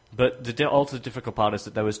 But the also difficult part is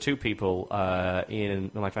that there was two people,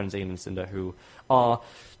 my friends Ian and Cinder, who are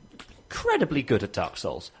incredibly good at Dark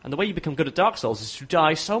Souls. And the way you become good at Dark Souls is to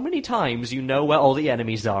die so many times you know where all the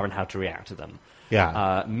enemies are and how to react to them.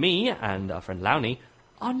 Yeah. Me and our friend Lowney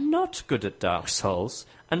are not good at Dark Souls.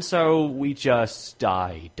 And so we just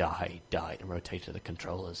died, and rotated the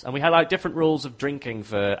controllers. And we had, like, different rules of drinking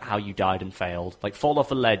for how you died and failed. Like, fall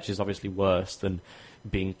off a ledge is obviously worse than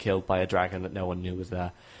being killed by a dragon that no one knew was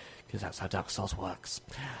there, because that's how Dark Souls works.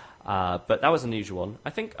 But that was an unusual one.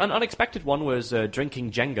 I think an unexpected one was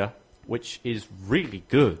drinking Jenga, which is really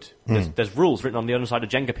good. There's rules written on the underside of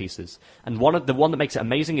Jenga pieces. And the one that makes it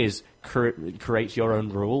amazing is create your own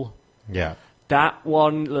rule. Yeah. That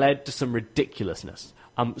one led to some ridiculousness.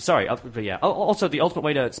 But yeah. Also, the ultimate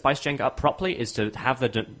way to spice Jenga up properly is to have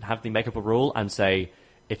the make up a rule and say,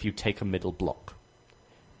 if you take a middle block.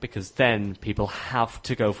 Because then people have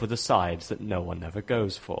to go for the sides that no one ever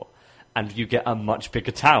goes for. And you get a much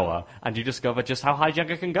bigger tower, and you discover just how high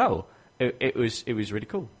Jenga can go. It was really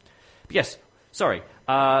cool. But yes, sorry.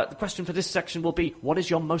 The question for this section will be, what is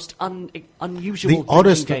your most unusual The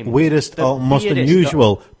oddest, game? weirdest, or most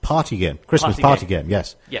unusual party game. Christmas party game,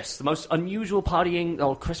 yes. Yes, the most unusual partying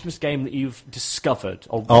or Christmas game that you've discovered.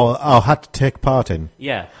 Or had to take part in.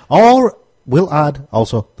 Yeah. Or, we'll add,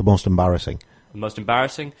 also, the most embarrassing. The most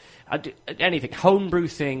embarrassing? Anything. Homebrew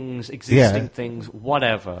things, existing things,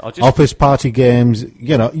 whatever. Or just office party games,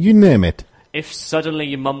 you name it. If suddenly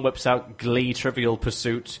your mum whips out Glee Trivial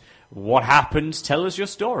Pursuit, what happens? Tell us your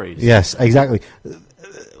stories. Yes, exactly.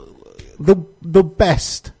 The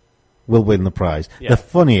best will win the prize. Yeah. The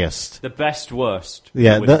funniest. The best worst.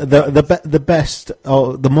 Yeah, the best,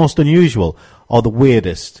 or the most unusual, or the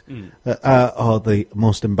weirdest, or the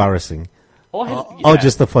most embarrassing, or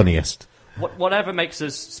just the funniest. Whatever makes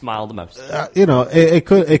us smile the most.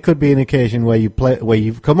 It could be an occasion where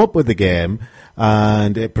you've come up with the game,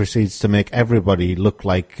 and it proceeds to make everybody look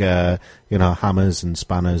like hammers and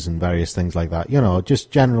spanners and various things like that. Just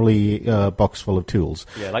generally a box full of tools.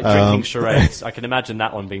 Yeah, like drinking charades. I can imagine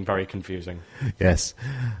that one being very confusing. Yes,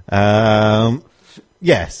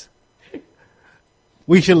 yes.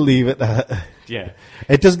 We shall leave it there. Yeah.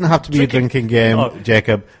 It doesn't have to be a drinking game,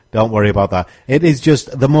 Jacob. Don't worry about that. It is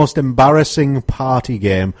just the most embarrassing party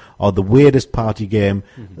game, or the weirdest party game,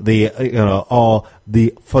 or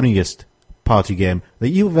the funniest party game that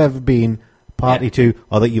you've ever been party to,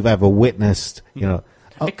 or that you've ever witnessed.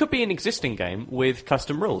 It could be an existing game with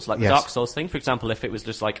custom rules, like the Dark Souls thing. For example, if it was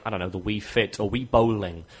just like, I don't know, the Wii Fit or Wii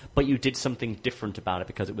Bowling, but you did something different about it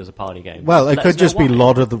because it was a party game. Well, it could just be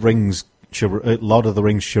Lord of the Rings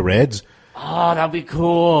charades. Oh, that'd be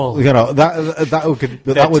cool. That would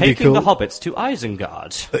be cool. Taking the hobbits to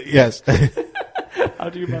Isengard. Yes. How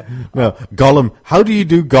do you? No, Gollum. How do you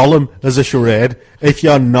do Gollum as a charade if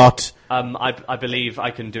you're not? I believe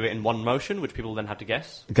I can do it in one motion, which people then have to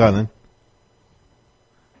guess. Go on then.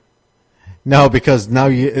 No, because now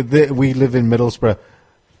we live in Middlesbrough.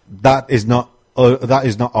 That is not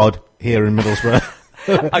odd here in Middlesbrough.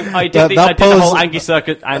 I did the whole Andy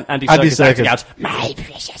Serkis acting out. My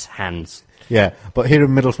precious hands. Yeah, but here in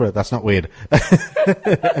Middlesbrough, that's not weird.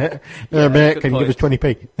 Mate, can you give us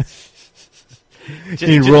 20p?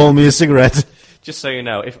 Can you roll me a cigarette? Just so you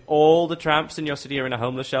know, if all the tramps in your city are in a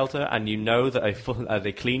homeless shelter, and you know that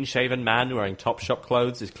a clean-shaven man wearing Topshop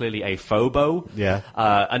clothes is clearly a phobo,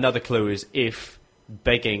 another clue is if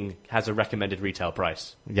begging has a recommended retail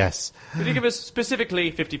price. Yes. Could you give us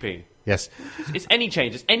specifically 50p? Yes. It's any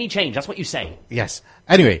change. It's any change. That's what you say. Yes.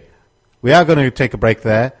 Anyway, we are going to take a break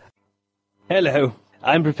there. Hello.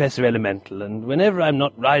 I'm Professor Elemental, and whenever I'm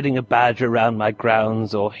not riding a badger around my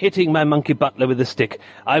grounds or hitting my monkey butler with a stick,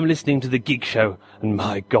 I'm listening to The Geek Show, and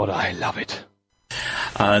my God, I love it.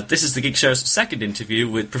 This is The Geek Show's second interview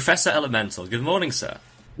with Professor Elemental. Good morning, sir.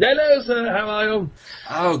 Hello, sir. How are you?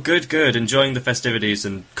 Oh, good. Enjoying the festivities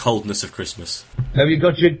and coldness of Christmas. Have you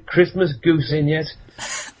got your Christmas goose in yet?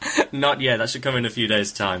 Not yet. That should come in a few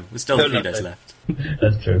days' time. There's still a few days left.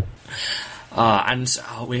 That's true. And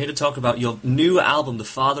we're here to talk about your new album, The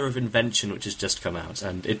Father of Invention, which has just come out.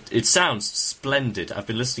 And it sounds splendid. I've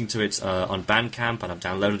been listening to it on Bandcamp, and I've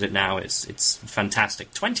downloaded it now. It's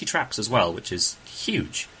fantastic. 20 tracks as well, which is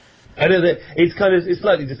huge. I know that it's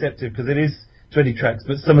slightly deceptive because it is 20 tracks,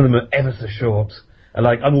 but some of them are ever so short. And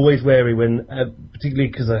I'm always wary when, particularly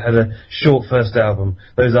because I had a short first album,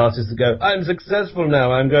 those artists that go, I'm successful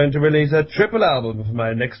now, I'm going to release a triple album for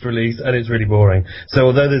my next release, and it's really boring. So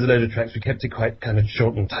although there's a load of tracks, we kept it quite kind of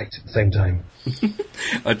short and tight at the same time.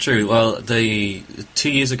 True. Well, 2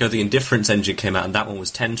 years ago, the Indifference Engine came out, and that one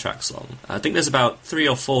was 10 tracks long. I think there's about 3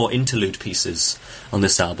 or 4 interlude pieces on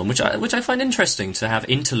this album, which I find interesting to have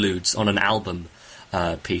interludes on an album.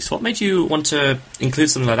 Piece. What made you want to include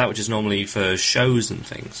something like that, which is normally for shows and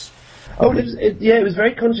things? Oh, it was a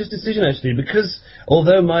very conscious decision, actually, because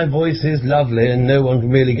although my voice is lovely and no one can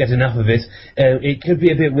really get enough of it, it could be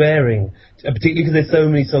a bit wearing particularly because there's so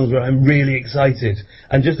many songs where I'm really excited,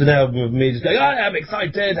 and just an album of me just going, I am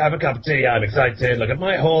excited, have a cup of tea, I'm excited, look at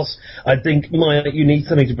my horse. I think you need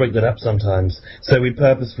something to break that up sometimes. So we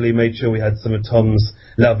purposefully made sure we had some of Tom's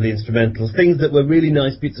lovely instrumentals, things that were really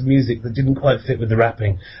nice bits of music that didn't quite fit with the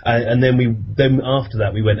rapping, and then after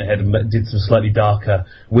that we went ahead and did some slightly darker,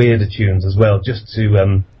 weirder tunes as well, just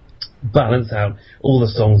to balance out all the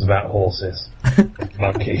songs about horses.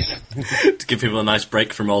 Monkeys. To give people a nice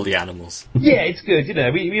break from all the animals. Yeah, it's good. You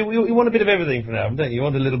know, we want a bit of everything from an album, don't you? You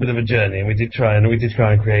want a little bit of a journey, and we did try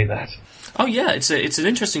and create that. Oh yeah, it's an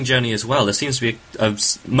interesting journey as well. There seems to be a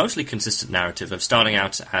mostly consistent narrative of starting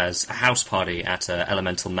out as a house party at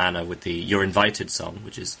Elemental Manor with the "You're Invited" song,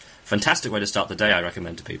 which is a fantastic way to start the day. I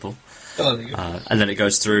recommend to people. And then it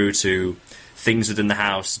goes through to things within the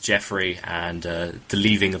house, Jeffrey, and the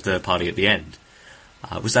leaving of the party at the end.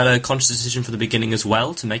 Was that a conscious decision from the beginning as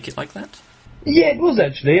well, to make it like that? Yeah, it was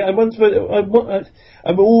actually.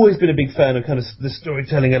 I've always been a big fan of kind of the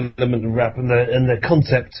storytelling element of rap and the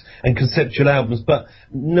concept and conceptual albums, but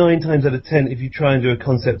 9 times out of 10, if you try and do a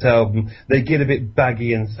concept album, they get a bit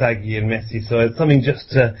baggy and saggy and messy, so it's something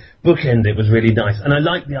just to bookend it was really nice. And I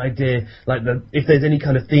like the idea, like, if there's any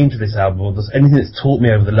kind of theme to this album, or anything that's taught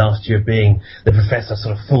me over the last year being the professor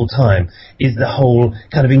sort of full-time, is the whole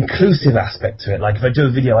kind of inclusive aspect to it. Like, if I do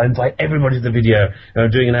a video, I invite everybody to the video. If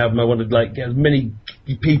I'm doing an album, I want to, like, get as many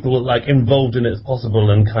people, like, involved in it as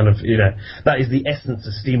possible, and kind of, you know, that is the essence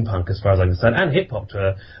of steampunk as far as I'm concerned, and hip-hop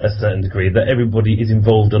to a certain degree, that everybody is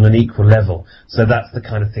involved on an equal level. So that's the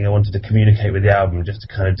kind of thing I wanted to communicate with the album, just to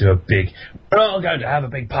kind of do we're all going to have a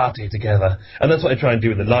big party together. And that's what I try and do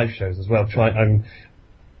with the live shows as well.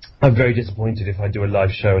 I'm very disappointed if I do a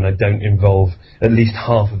live show and I don't involve at least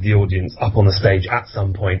half of the audience up on the stage at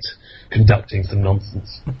some point conducting some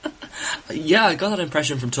nonsense. Yeah, I got that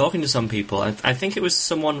impression from talking to some people. I think it was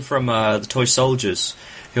someone from the Toy Soldiers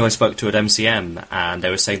who I spoke to at MCM, and they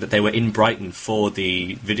were saying that they were in Brighton for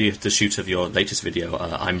the shoot of your latest video,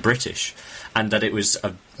 I'm British, and that it was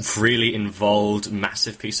a really involved,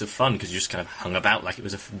 massive piece of fun because you just kind of hung about like it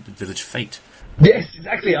was a village fete. Yes,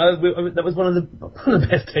 exactly. That was one of the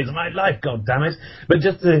best days of my life, God damn it. But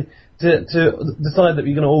just to decide that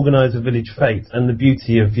you're going to organise a village fete, and the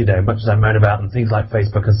beauty of, you know, much as I moan about and things like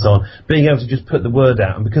Facebook and so on, being able to just put the word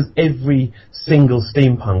out, and because every single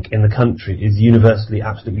steampunk in the country is universally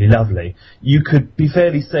absolutely lovely, you could be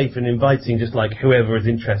fairly safe in inviting just like whoever is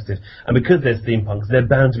interested. And because they're steampunks, they're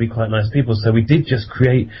bound to be quite nice people. So we did just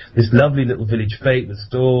create this lovely little village fete with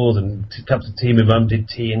stalls and cups of tea. My mum did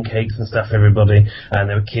tea and cakes and stuff for everybody, and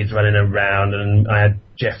there were kids running around, and I had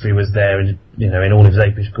Jeffrey was there, and, you know, in all of his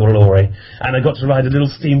apish glory, and I got to ride a little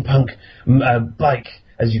steampunk bike,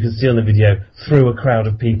 as you can see on the video, through a crowd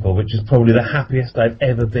of people, which is probably the happiest I've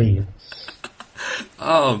ever been.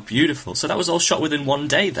 Oh, beautiful! So that was all shot within one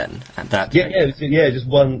day, then. At that. Yeah, just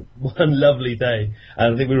one lovely day,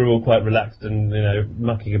 and I think we were all quite relaxed and, you know,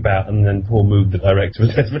 mucking about. And then poor Moog, the director,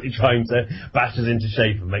 was desperately trying to bash us into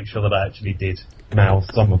shape and make sure that I actually did mouth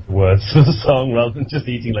some of the words for the song rather than just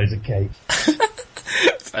eating loads of cake.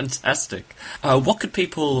 Fantastic. What could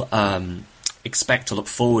people expect to look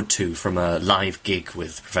forward to from a live gig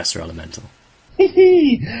with Professor Elemental?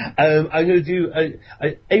 I'm going to do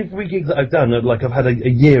every gig that I've done. Like, I've had a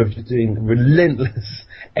year of just doing relentless,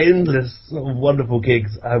 endless, sort of wonderful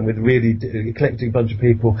gigs with really eclectic bunch of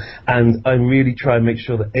people, and I really try and make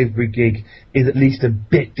sure that every gig is at least a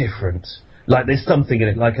bit different. Like, there's something in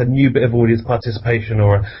it, like a new bit of audience participation,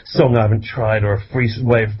 or a song I haven't tried, or a free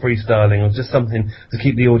way of freestyling, or just something to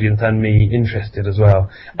keep the audience and me interested as well.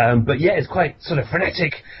 But yeah, it's quite sort of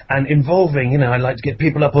frenetic and involving. You know, I like to get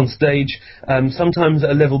people up on stage, sometimes at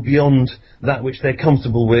a level beyond that which they're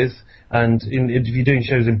comfortable with. And if you're doing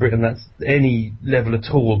shows in Britain, that's any level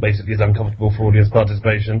at all basically is uncomfortable for audience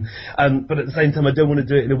participation. But at the same time, I don't want to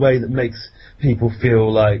do it in a way that makes people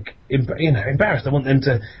feel like, embarrassed. I want them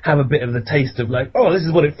to have a bit of the taste of like, oh, this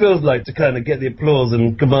is what it feels like to kind of get the applause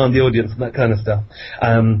and command the audience and that kind of stuff.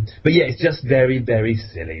 But yeah, it's just very, very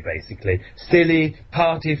silly, basically. Silly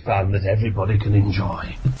party fun that everybody can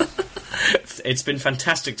enjoy. It's been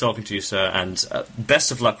fantastic talking to you, sir, and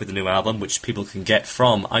best of luck with the new album, which people can get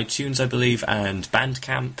from iTunes, I believe, and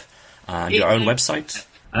Bandcamp, and your own website.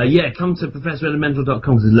 Come to ProfessorElemental.com,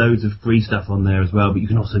 because there's loads of free stuff on there as well, but you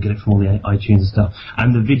can also get it from all the iTunes and stuff.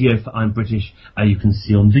 And the video for I'm British, you can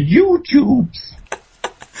see on the YouTubes.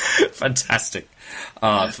 Fantastic.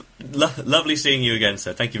 Lovely seeing you again,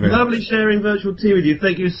 sir. Thank you very much. Lovely sharing virtual tea with you.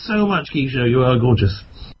 Thank you so much, Geek Show. You are gorgeous.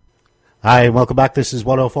 Hi, and welcome back. This is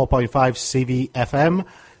 104.5 CVFM.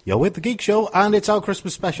 You're with The Geek Show, and it's our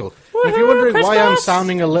Christmas special. If you're wondering why I'm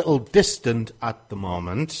sounding a little distant at the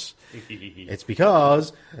moment, It's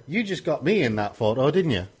because you just got me in that photo,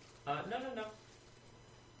 didn't you? No.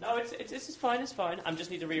 No, it's fine, it's fine. I just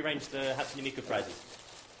need to rearrange the Hatsune Miku prizes.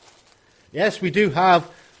 Yes, we do have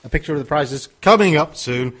a picture of the prizes coming up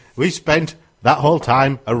soon. We spent that whole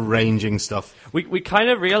time arranging stuff. We kind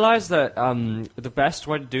of realised that the best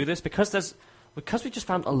way to do this, because we just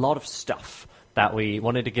found a lot of stuff that we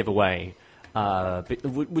wanted to give away,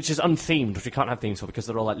 which is unthemed, which we can't have themes for because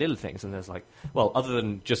they're all like little things. And there's like, well, other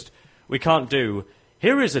than just, we can't do,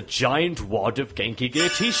 here is a giant wad of Genki Gear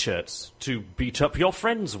T-shirts to beat up your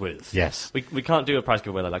friends with. Yes. We can't do a prize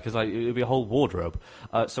giveaway like that because it would be a whole wardrobe.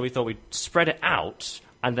 So we thought we'd spread it out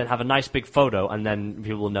and then have a nice big photo, and then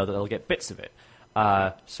people will know that they'll get bits of it.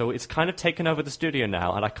 So it's kind of taken over the studio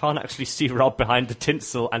now, and I can't actually see Rob behind the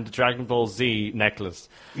tinsel and the Dragon Ball Z necklace.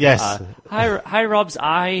 Yes. Hi, Rob's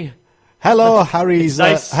eye. Hello, Harry's.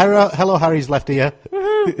 Nice. Hello, Harry's left ear.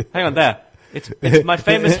 Hang on, there. It's my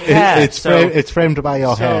famous hair. It's framed by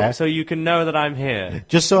your hair. So you can know that I'm here.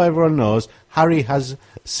 Just so everyone knows, Harry has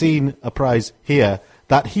seen a prize here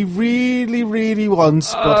that he really, really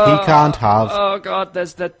wants, but he can't have. Oh God,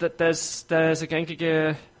 there's a Genki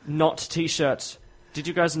Gear not T-shirt. Did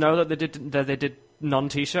you guys know that they did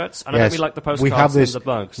non-T-shirts? And I don't mean like the postcards and the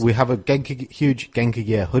bugs. We have a huge Genki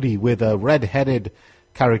Gear hoodie with a red-headed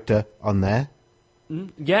character on there.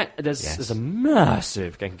 Yeah, there's a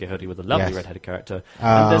massive Genki Gear hoodie with a lovely red-headed character.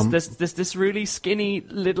 And there's this really skinny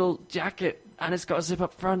little jacket, and it's got a zip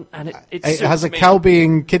up front, and it has a me. cow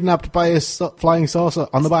being kidnapped by a flying saucer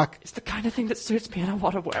on the back. It's the kind of thing that suits me, and I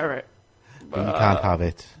want to wear it. But you can't have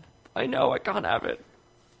it. I know, I can't have it.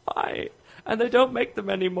 Why? And they don't make them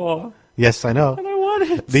anymore. Yes, I know. And I want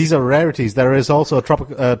it. These are rarities. There is also a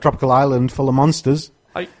tropical island full of monsters.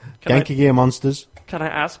 Genki Gear monsters. Can I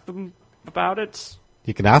ask them about it?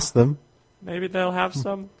 You can ask them. Maybe they'll have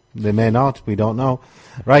some. They may not. We don't know.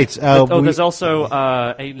 Right. There's also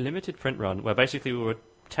a limited print run where basically we were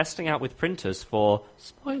testing out with printers for,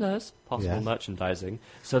 spoilers, possible merchandising.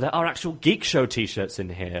 So there are actual Geek Show T-shirts in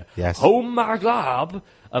here. Yes. Oh my God!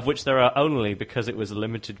 Of which there are only, because it was a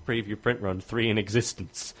limited preview print run, 3 in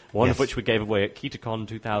existence. One of which we gave away at KitaCon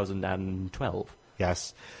 2012.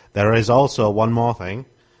 Yes. There is also one more thing.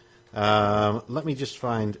 Let me just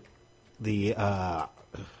find the...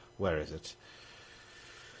 where is it?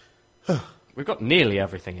 We've got nearly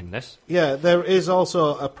everything in this. Yeah, there is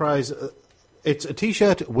also a prize. It's a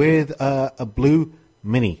T-shirt with a blue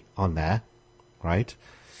mini on there, right?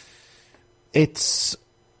 It's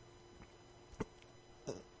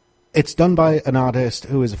done by an artist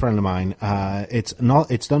who is a friend of mine. It's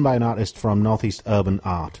done by an artist from Northeast Urban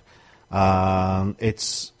Art.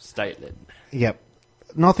 It's Stately. Yep.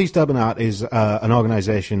 Northeast Urban Art is an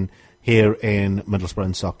organisation here in Middlesbrough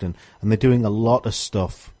and Stockton, and they're doing a lot of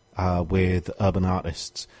stuff with urban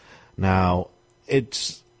artists. Now,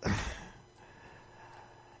 it's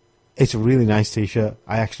a really nice T-shirt.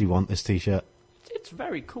 I actually want this T-shirt. It's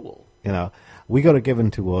very cool. You know, we got it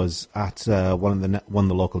given to us at one of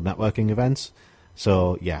the local networking events.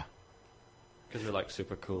 So yeah. Because we're like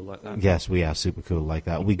super cool like that. Yes, we are super cool like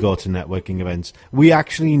that. We go to networking events. We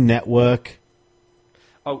actually network.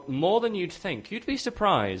 Oh, more than you'd think. You'd be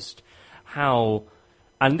surprised how,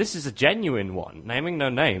 and this is a genuine one, naming no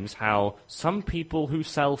names, how some people who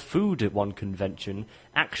sell food at one convention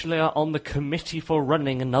actually are on the committee for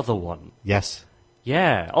running another one. Yes.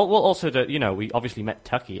 Yeah. Oh, well, also, we obviously met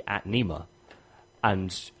Tucky at NEMA,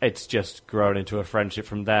 and it's just grown into a friendship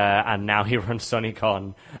from there, and now he runs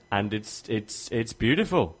SunnyCon, and it's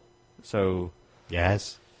beautiful. So...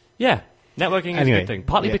 Yes. Yeah. Networking is a good thing.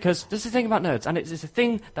 Partly because there's the thing about nerds, and it's a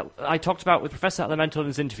thing that I talked about with Professor Elemental in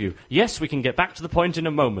his interview. Yes, we can get back to the point in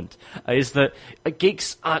a moment. Is that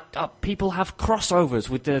geeks are people have crossovers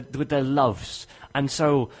with their loves, and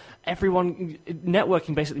so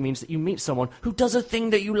networking basically means that you meet someone who does a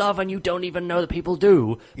thing that you love and you don't even know that people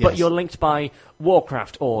do, but you're linked by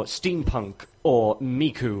Warcraft or steampunk or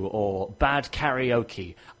Miku or bad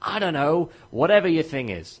karaoke. I don't know, whatever your thing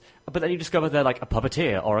is. But then you discover they're like a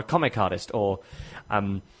puppeteer or a comic artist or,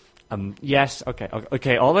 yes, okay,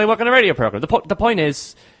 or they work on a radio program. The point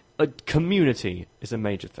is, a community is a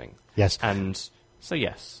major thing. Yes. And so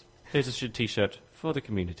yes, here's a T-shirt for the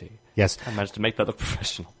community. Yes. I managed to make that look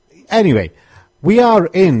professional. Anyway, we are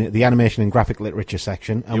in the animation and graphic literature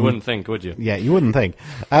section. And you wouldn't think, would you? Yeah, you wouldn't think.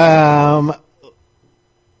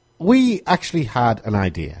 We actually had an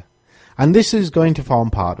idea, and this is going to form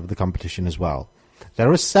part of the competition as well. There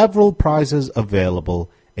are several prizes available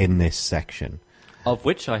in this section. Of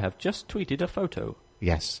which I have just tweeted a photo.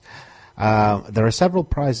 Yes. There are several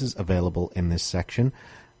prizes available in this section.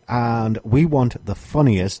 and we want the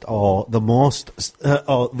funniest or the most,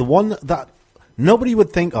 or the one that nobody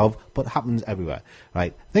would think of but happens everywhere,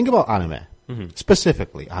 right? Think about anime,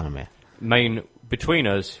 specifically anime. Between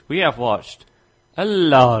us, we have watched a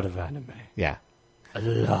lot of anime. Yeah. A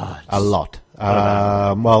lot. A lot.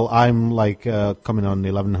 Well, I'm like coming on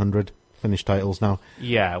 1,100 finished titles now.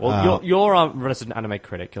 Yeah, well, you're our resident anime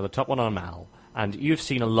critic. You're the top one on Mal. And you've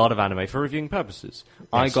seen a lot of anime for reviewing purposes. Yes.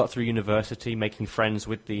 I got through university making friends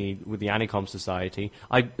with the Anicom Society.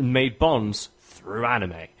 I made bonds through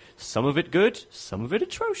anime. Some of it good, some of it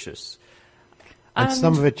atrocious. And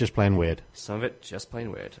some of it just plain weird. Some of it just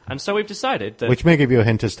plain weird. And so we've decided that... Which may give you a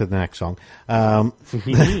hint as to the next song.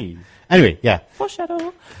 Anyway, yeah.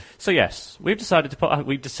 Foreshadow. So yes, we've decided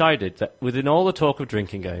that within all the talk of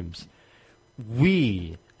drinking games,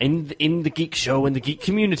 we... In the Geek Show and the geek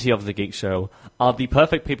community of the Geek Show are the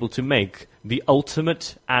perfect people to make the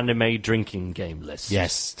ultimate anime drinking game list.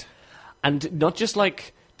 Yes. And not just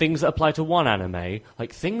like things that apply to one anime,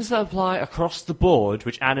 like things that apply across the board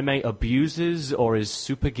which anime abuses or is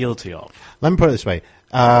super guilty of. Let me put it this way.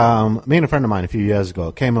 Me and a friend of mine a few years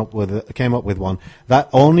ago came up with one that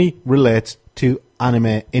only relates to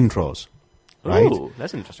anime intros. Right? Ooh,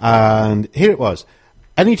 that's interesting. And here it was.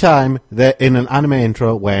 Anytime they're in an anime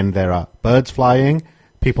intro when there are birds flying,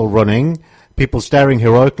 people running, people staring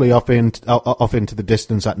heroically off into the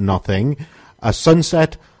distance at nothing, a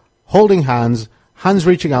sunset, holding hands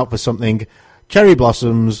reaching out for something, cherry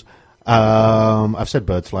blossoms, I've said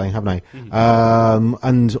birds flying, haven't I? Mm-hmm.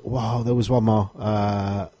 And, wow, there was one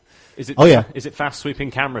more. Is it fast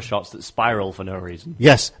sweeping camera shots that spiral for no reason?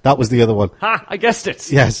 Yes, that was the other one. Ha! I guessed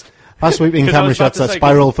it! Yes, fast sweeping camera shots that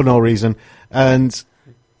spiral for no reason. And...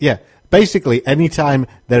 yeah, basically, anytime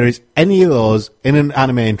there is any of those in an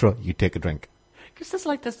anime intro, you take a drink.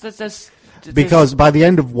 Because because by the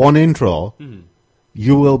end of one intro,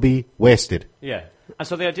 you will be wasted. Yeah. And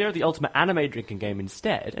so the idea of the ultimate anime drinking game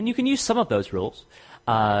instead, and you can use some of those rules,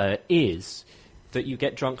 is that you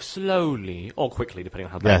get drunk slowly, or quickly, depending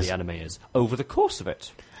on how bad the anime is, over the course of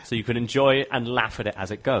it. So you can enjoy and laugh at it as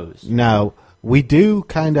it goes. Now, we do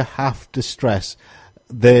kind of have to stress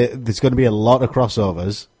there's going to be a lot of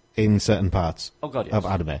crossovers in certain parts of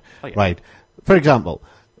anime. Oh, yeah. Right. For example,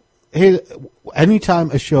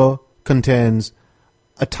 anytime a show contains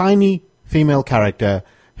a tiny female character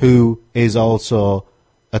who is also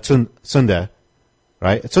a tsundere,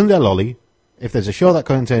 right? A tsundere loli, if there's a show that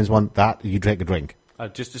contains one, that you take a drink.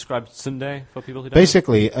 Just describe tsundere for people who don't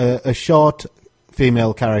Basically, a short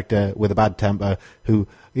female character with a bad temper who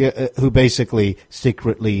basically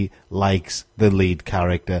secretly likes the lead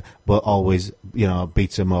character, but always,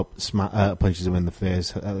 beats him up, punches him in the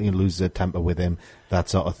face, loses her temper with him, that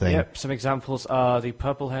sort of thing. Yep, some examples are the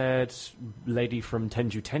purple-haired lady from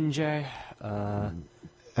Tenju Tenge.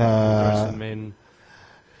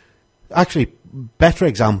 Actually, better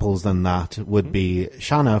examples than that would be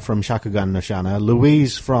Shana from Shakugan no Shana,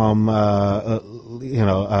 Louise from,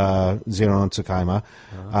 Zero and Tsukaima,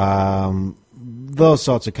 those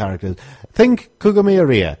sorts of characters. Think Kugumi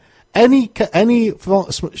Aria. Any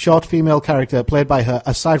short female character played by her,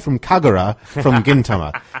 aside from Kagura from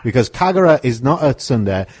Gintama, because Kagura is not a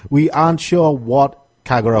tsundere. We aren't sure what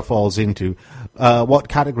Kagura falls into, what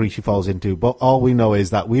category she falls into, but all we know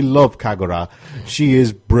is that we love Kagura. She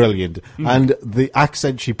is brilliant, and the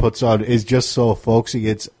accent she puts on is just so folksy.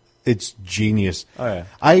 It's genius. Oh, yeah.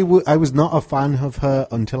 I was not a fan of her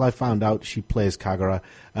until I found out she plays Kagura,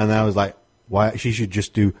 and I was like, why she should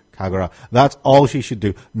just do Kagura. That's all she should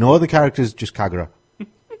do. No other characters, just Kagura.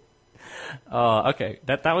 Okay.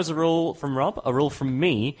 That was a rule from Rob. A rule from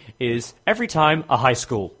me is every time a high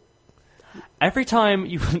school. Every time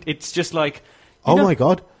it's just like... oh my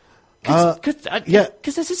god.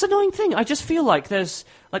 Because there's this annoying thing. I just feel like there's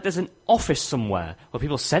an office somewhere where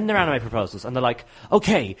people send their anime proposals and they're like,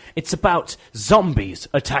 okay, it's about zombies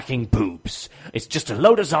attacking boobs. It's just a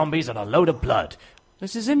load of zombies and a load of blood.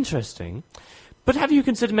 This is interesting. But have you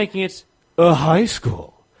considered making it a high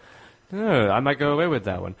school? Oh, I might go away with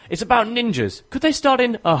that one. It's about ninjas. Could they start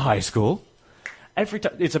in a high school?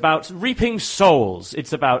 It's about reaping souls.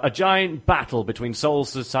 It's about a giant battle between Soul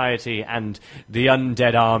Society and the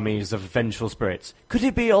undead armies of vengeful spirits. Could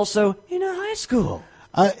it be also in a high school?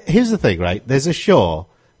 Here's the thing, right? There's a show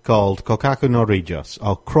called Kokaku no Rijos,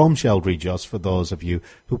 or Chrome Shell Rijos, for those of you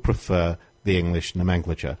who prefer the English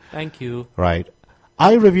nomenclature. Thank you. Right.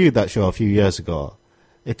 I reviewed that show a few years ago.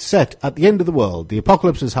 It's set at the end of the world. The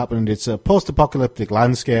apocalypse has happened. It's a post-apocalyptic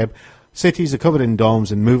landscape. Cities are covered in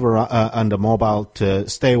domes and move around, and are mobile to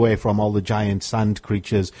stay away from all the giant sand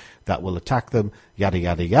creatures that will attack them, yada,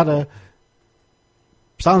 yada, yada.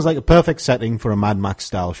 sounds like a perfect setting for a Mad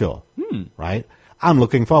Max-style show, right? I'm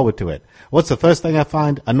looking forward to it. What's the first thing I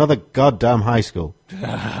find? Another goddamn high school.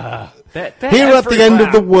 They're Here at the end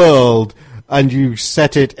of the world, and you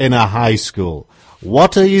set it in a high school.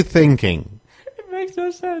 What are you thinking? It makes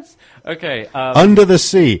no sense. Okay. Under the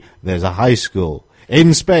sea, there's a high school.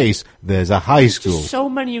 In space, there's a high school. So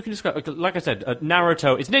many you can describe. Like I said,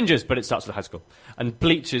 Naruto, it's ninjas, but it starts with high school. And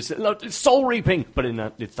Bleach is soul reaping, but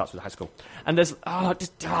it starts with high school. And there's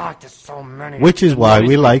so many. Which is why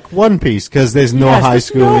we like One Piece, because there's no high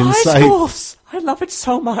school in sight. I love it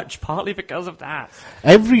so much, partly because of that.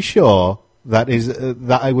 Every show that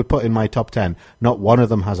I would put in my top 10, not one of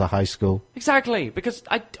them has a high school. Exactly, because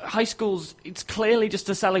high schools, it's clearly just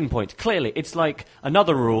a selling point. Clearly, it's like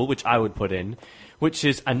another rule, which I would put in, which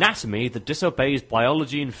is anatomy that disobeys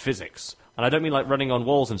biology and physics. And I don't mean like running on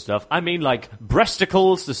walls and stuff. I mean like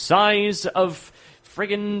breasticles the size of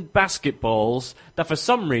friggin' basketballs that for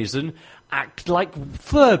some reason act like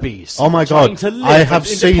Furbies. Oh my trying god! To live I have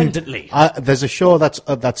independently. seen. There's a show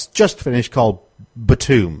that's just finished called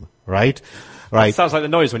Batum. Right. It sounds like the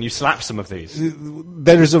noise when you slap some of these.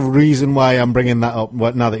 There is a reason why I'm bringing that up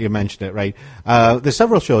now that you mentioned it, right? There's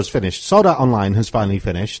several shows finished. Sword Art Online has finally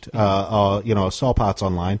finished, or, Saw Parts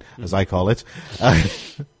Online, as I call it.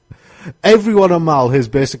 Everyone on Mal has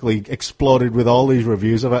basically exploded with all these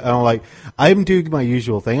reviews of it, and I'm like, I'm doing my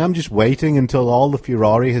usual thing. I'm just waiting until all the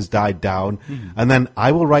furore has died down, and then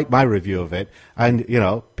I will write my review of it, and,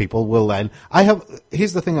 people will then...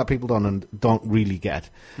 Here's the thing that people don't really get.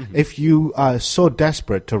 If you are so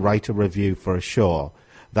desperate to write a review for a show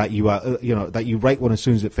that you are, that you write one as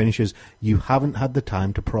soon as it finishes, you haven't had the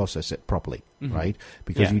time to process it properly, right?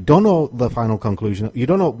 Because you don't know the final conclusion. You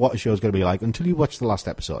don't know what a show is going to be like until you watch the last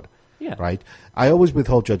episode. Yeah. Right? I always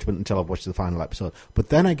withhold judgment until I've watched the final episode. But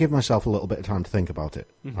then I give myself a little bit of time to think about it,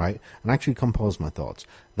 right? And actually compose my thoughts.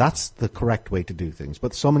 That's the correct way to do things.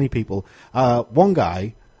 But so many people... one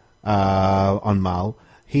guy on Mal,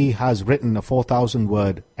 he has written a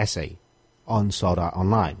 4,000-word essay on Sword Art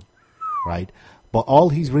Online, right? But all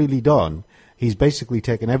he's really done, he's basically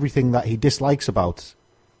taken everything that he dislikes about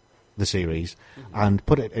the series and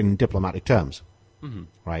put it in diplomatic terms.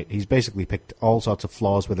 Right, he's basically picked all sorts of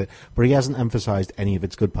flaws with it, but he hasn't emphasized any of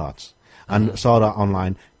its good parts. And Sword Art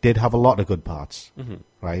Online did have a lot of good parts,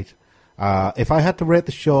 right? If I had to rate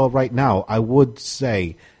the show right now, I would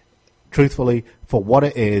say, truthfully, for what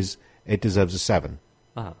it is, it deserves a 7.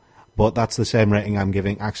 But that's the same rating I'm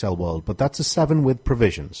giving Axel World, but that's a 7 with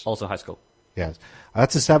provisions. Also high school. Yes.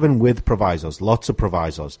 That's a 7 with provisos, lots of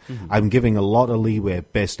provisos. I'm giving a lot of leeway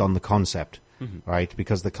based on the concept. Right,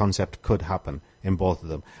 because the concept could happen in both of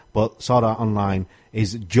them. But Sword Art Online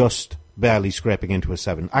is just barely scraping into a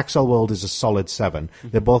 7. Axel World is a solid 7.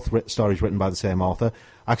 They're both stories written by the same author.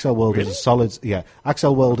 Axel World is a solid... Yeah,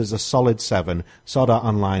 Axel World is a solid 7. Sword Art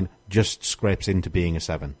Online just scrapes into being a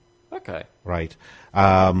 7. Okay. Right.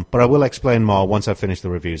 But I will explain more once I've finished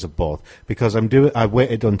the reviews of both. Because I've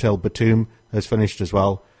waited until Batum has finished as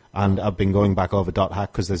well. And I've been going back over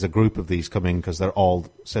 .hack because there's a group of these coming because they're all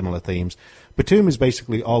similar themes. Batum is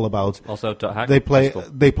basically all about... Also .hack? They play an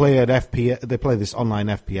FPS... They play this online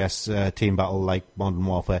FPS team battle like Modern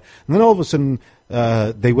Warfare. And then all of a sudden,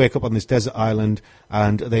 they wake up on this desert island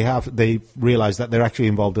and they realise that they're actually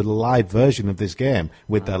involved in a live version of this game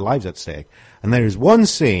with their lives at stake. And there is one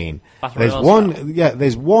scene... There's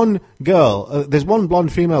one girl... there's one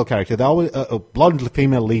blonde female character. They're always... blonde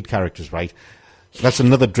female lead characters, right? That's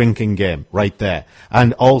another drinking game right there.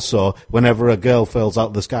 And also, whenever a girl falls out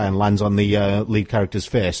of the sky and lands on the lead character's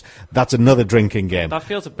face, that's another drinking game. That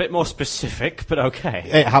feels a bit more specific, but okay.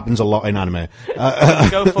 It happens a lot in anime.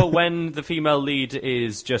 Go for when the female lead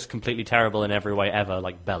is just completely terrible in every way ever,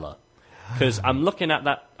 like Bella. Because I'm looking at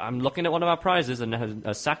one of our prizes and there's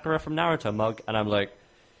a Sakura from Naruto mug, and I'm like,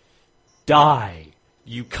 die.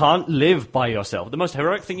 You can't live by yourself. The most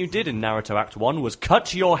heroic thing you did in Naruto Act 1 was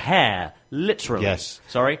cut your hair. Literally. Yes.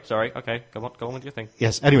 Sorry. Okay, go on with your thing.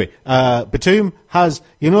 Yes, anyway. Batum has,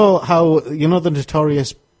 the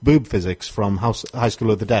notorious boob physics from High School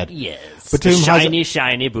of the Dead? Yes. Batum the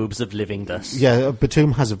shiny boobs of living thus. Yeah,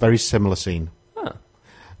 Batum has a very similar scene. Huh.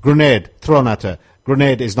 Grenade thrown at her.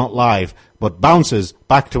 Grenade is not live, but bounces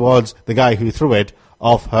back towards the guy who threw it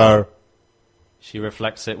off her. She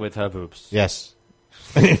reflects it with her boobs. Yes.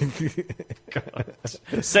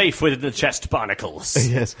 Safe with the chest barnacles.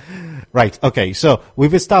 Yes. Right, okay, so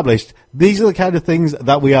we've established these are the kind of things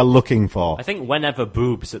that we are looking for. I think whenever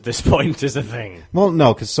boobs at this point is a thing. Well,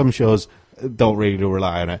 no, because some shows don't really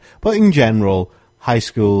rely on it. But in general, high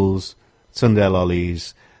schools, Sunday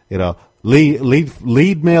lollies,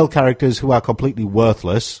 lead male characters who are completely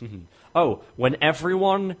worthless. Oh, when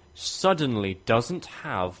everyone suddenly doesn't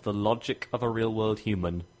have the logic of a real-world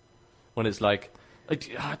human. When it's like,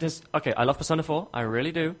 okay, I love Persona 4, I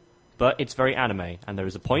really do, but it's very anime, and there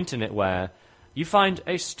is a point in it where you find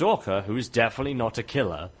a stalker who is definitely not a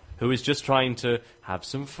killer, who is just trying to have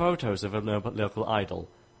some photos of a local idol.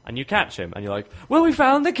 And you catch him, and you're like, well, we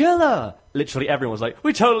found the killer! Literally everyone's like,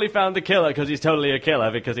 we totally found the killer, because he's totally a killer,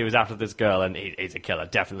 because he was after this girl, and he's a killer,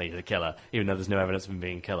 definitely he's a killer, even though there's no evidence of him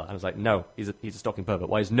being a killer. And I was like, no, he's a stalking pervert.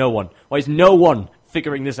 Why is no one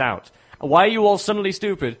figuring this out? Why are you all suddenly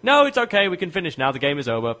stupid? No, it's okay, we can finish now, the game is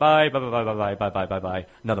over, bye, bye, bye, bye, bye, bye, bye, bye, bye,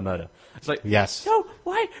 another murder. It's like, yes. No,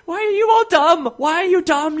 why are you all dumb? Why are you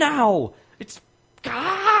dumb now? It's,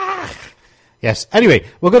 Yes. Anyway,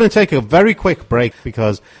 we're going to take a very quick break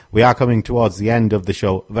because we are coming towards the end of the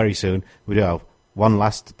show very soon. We do have one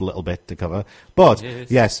last little bit to cover. But,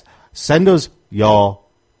 yes, send us your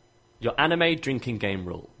anime drinking game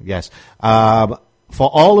rule. Yes. For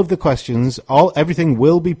all of the questions, everything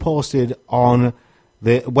will be posted on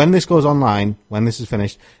when this goes online, when this is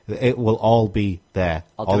finished, it will all be there.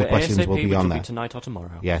 All the questions ASAP, will be on there. Tonight or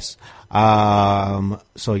tomorrow. Yes.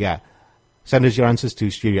 So, yeah. Send us your answers to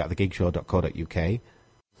studio@thegeekshow.co.uk.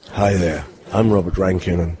 Hi there, I'm Robert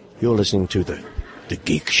Rankin, and you're listening to The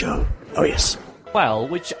Geek Show. Oh, yes. Well,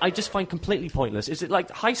 which I just find completely pointless. Is it like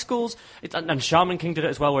high schools, and Shaman King did it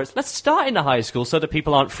as well, where it's, let's start in the high school so that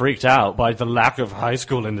people aren't freaked out by the lack of high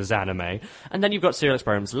school in this anime. And then you've got Serial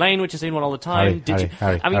Experiments Lane, which is in one all the time.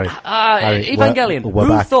 Harry, Evangelion, we're who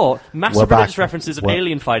back. Thought massive We're religious back. references of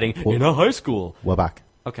alien fighting in a high school? We're back.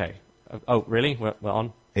 Okay. Oh, really? We're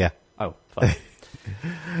on? Yeah. Oh, fuck.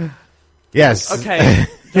 Yes. Okay.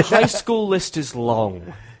 The high school list is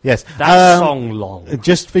long. Yes. That song long.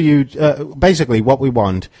 Just for you, basically what we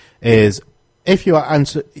want is if you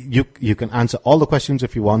answer, you can answer all the questions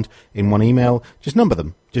if you want in one email. Just number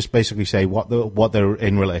them. Just basically say what they're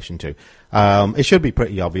in relation to. It should be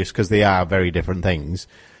pretty obvious because they are very different things.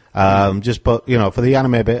 Just put, for the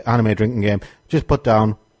anime drinking game, just put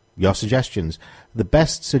down your suggestions. The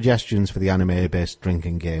best suggestions for the anime-based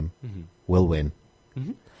drinking game will win.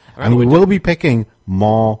 Mm-hmm. And we will be picking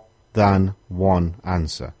more than one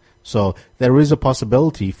answer. So there is a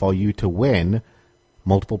possibility for you to win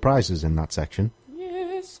multiple prizes in that section.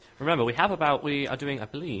 Yes. Remember, we are doing, I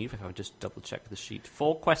believe, if I would just double check the sheet,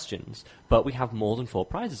 4 questions, but we have more than 4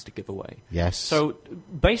 prizes to give away. Yes. So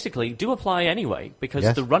basically, do apply anyway,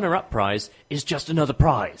 because the runner-up prize is just another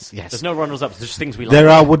prize. Yes. There's no runners-up, there's just things we like. There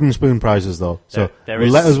are wooden spoon prizes, though. So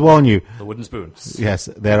let us warn you. The wooden spoons. Yes,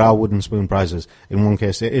 there are wooden spoon prizes. In one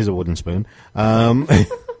case, it is a wooden spoon.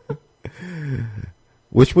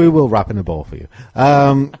 Which we will wrap in a bow for you.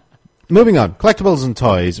 Moving on, collectibles and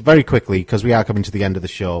toys, very quickly, because we are coming to the end of the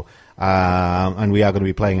show, and we are going to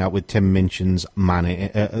be playing out with Tim Minchin's Man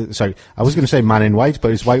in... sorry, I was going to say Man in White,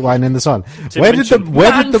 but it's White Wine in the Sun. Where did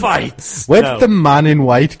the Man in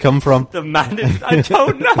White come from? The Man in... I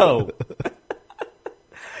don't know.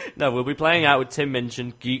 No, we'll be playing out with Tim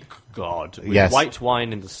Minchin, Geek God, with White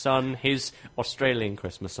Wine in the Sun, his Australian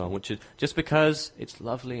Christmas song, which is just because it's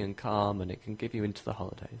lovely and calm and it can give you into the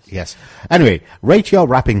holidays. Yes. Anyway, rate your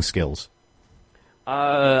rapping skills.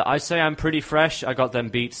 I say I'm pretty fresh. I got them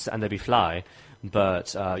beats and they be fly.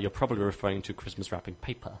 But you're probably referring to Christmas wrapping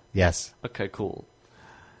paper. Yes. Okay, cool.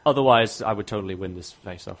 Otherwise, I would totally win this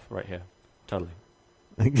face-off right here. Totally.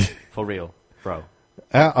 For real, bro.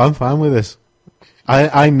 I'm fine with this.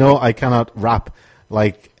 I know I cannot rap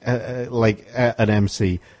like an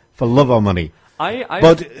MC for love or money.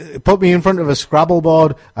 But put me in front of a Scrabble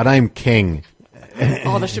board and I'm king.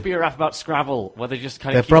 Oh, there should be a rap about Scrabble where they just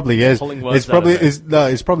kind of pulling words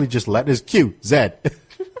it's probably just letters Q, Z.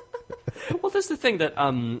 Well, there's the thing that,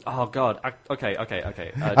 oh god, okay.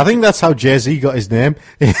 I think that's how Jay-Z got his name.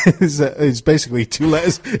 It's basically 2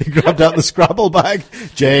 letters. He grabbed out the Scrabble bag.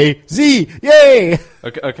 Jay-Z, yay!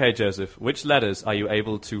 Okay, Joseph, which letters are you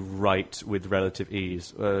able to write with relative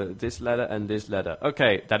ease? This letter and this letter.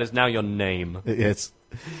 Okay, that is now your name. Yes.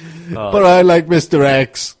 But I like Mr.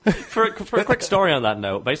 X. For a quick story on that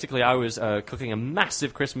note, basically I was cooking a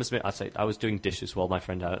massive Christmas meal. I was doing dishes while my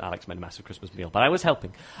friend Alex made a massive Christmas meal, but I was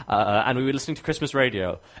helping. And we were listening to Christmas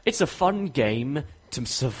radio. It's a fun game to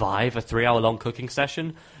survive a 3-hour-long cooking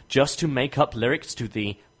session just to make up lyrics to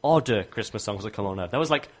the odder Christmas songs that come on Earth. That was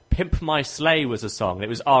like Pimp My Sleigh was a song. It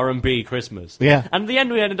was R&B Christmas. Yeah. And at the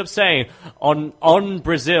end we ended up saying, on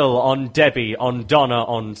Brazil, on Debbie, on Donna,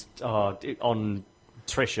 on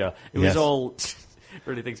Trisha. It was all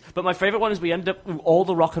really things. But my favourite one is we ended up, all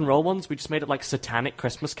the rock and roll ones, we just made it like satanic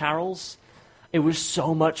Christmas carols. It was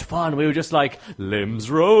so much fun. We were just like, limbs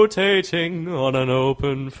rotating on an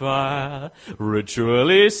open fire,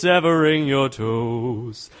 ritually severing your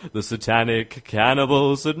toes. The satanic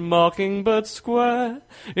cannibals at Mockingbird Square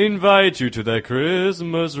invite you to their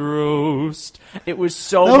Christmas roast. It was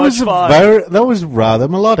so much fun. That was rather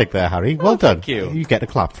melodic there, Harry. Well done. Thank you. You get a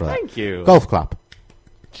clap for that. Thank you. Golf clap.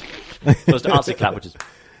 Most artsy clap, which is...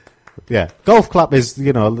 Yeah. Golf clap is,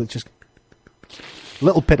 just...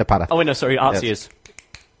 little pitter-patter. Oh, wait, no, sorry, artsy is...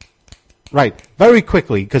 Right, very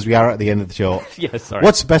quickly, because we are at the end of the show. Yes, sorry.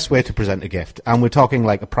 What's the best way to present a gift? And we're talking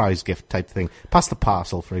like a prize gift type thing. Pass the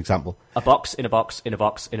parcel, for example. A box, in a box, in a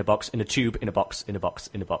box, in a box, in a tube, in a box, in a box,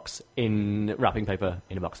 in a box, in wrapping paper,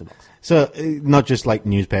 in a box, in a box. So, not just like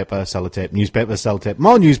newspaper, sellotape,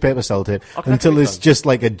 more newspaper, sellotape, until it's just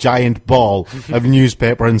like a giant ball of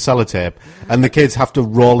newspaper and sellotape, and the kids have to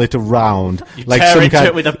roll it around. You like tear some into kind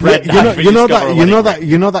it with a bread knife.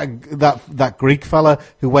 That Greek fella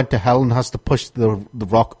who went to hell and has to push the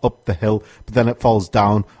rock up the hill, but then it falls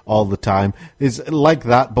down all the time. It's like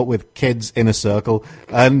that, but with kids in a circle,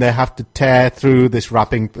 and they have to tear through this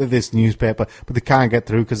newspaper, but they can't get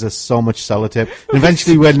through because there's so much sellotape. And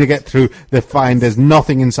eventually, when they get through, they find there's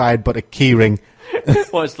nothing inside but a keyring.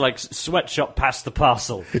 Well, it's like sweatshop past the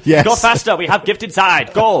parcel. Yes. Go faster, we have gift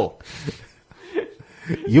inside. Go.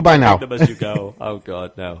 You buy now. Take them as you go. Oh,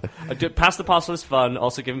 God, no. Pass the parcel is fun.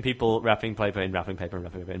 Also, giving people wrapping paper in wrapping paper in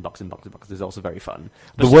wrapping paper in box in box in box is also very fun.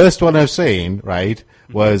 The worst one I've seen, right,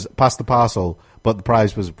 was pass the parcel, but the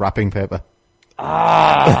prize was wrapping paper.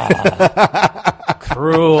 Ah,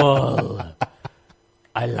 cruel.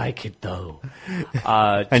 I like it, though.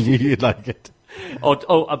 And you'd like it.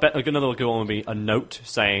 I bet another good one would be a note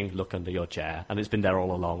saying, look under your chair, and it's been there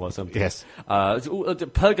all along or something. Yes.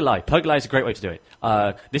 Pergola. Pergola is a great way to do it.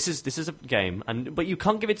 This is a game, but you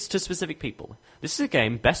can't give it to specific people. This is a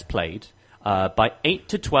game best played by 8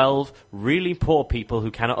 to 12 really poor people who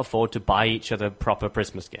cannot afford to buy each other proper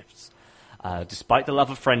Christmas gifts. Despite the love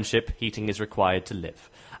of friendship, heating is required to live.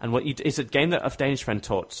 And it's a game that a Danish friend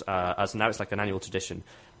taught us, and now it's like an annual tradition.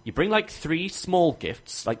 You bring like 3 small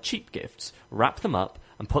gifts, like cheap gifts, wrap them up,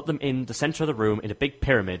 and put them in the center of the room in a big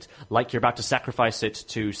pyramid, like you're about to sacrifice it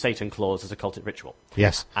to Satan Claus as a cultic ritual.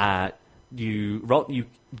 Yes. You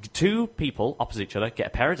 2 people opposite each other get a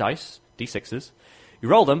pair of dice, D6s. You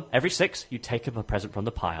roll them. Every 6, you take a present from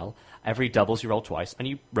the pile. Every doubles, you roll twice, and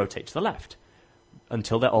you rotate to the left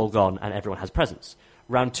until they're all gone and everyone has presents.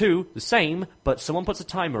 Round 2, the same, but someone puts a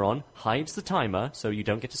timer on, hides the timer, so you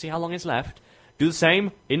don't get to see how long is left. Do the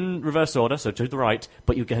same in reverse order, so to the right,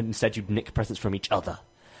 but you nick presents from each other.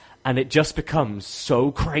 And it just becomes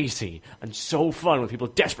so crazy and so fun with people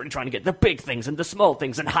desperately trying to get the big things and the small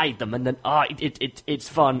things and hide them, and then it's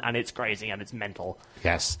fun and it's crazy and it's mental.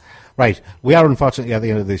 Yes. Right. We are unfortunately at the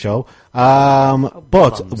end of the show,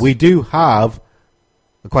 but we do have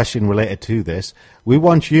a question related to this. We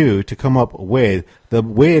want you to come up with the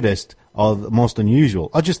weirdest or the most unusual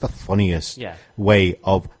or just the funniest way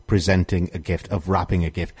of presenting a gift, of wrapping a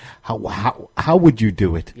gift. How would you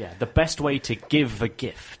do it? Yeah, the best way to give a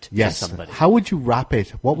gift to somebody. How would you wrap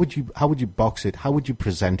it? How would you box it? How would you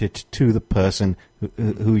present it to the person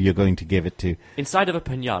who you're going to give it to? Inside of a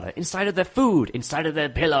piñata, inside of their food, inside of their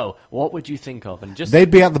pillow. What would you think of? And just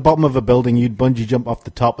they'd be at the bottom of a building. You'd bungee jump off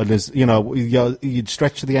the top, and you'd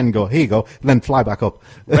stretch to the end and go, here you go, and then fly back up.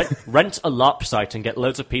 Rent a LARP site and get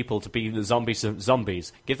loads of people to be the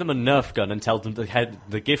zombies. Give them a Nerf gun and tell them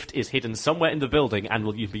the gift is hidden somewhere in the bulding and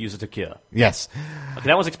will be used as a cure. Yes. Okay,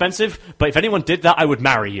 that was expensive, but if anyone did that, I would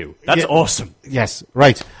marry you. That's awesome. Yes,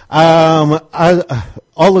 right. All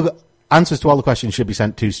the answers to all the questions should be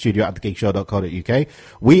sent to studio@thegeekshow.co.uk.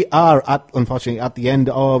 We are, unfortunately, at the end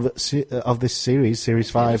of this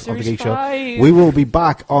series 5 of The Geek Show. We will be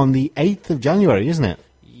back on the 8th of January, isn't it?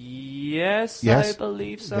 Yes, I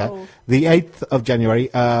believe so. Yeah. The 8th of January.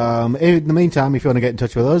 In the meantime, if you want to get in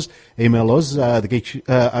touch with us, email us at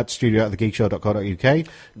studio@thegeekshow.co.uk.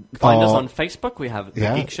 Find us on Facebook. We have The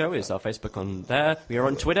Geek Show is our Facebook on there. We are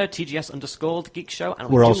on Twitter, TGS_The Geek Show. And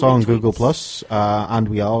we're also on Google+, and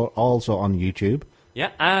we are also on YouTube. Yeah,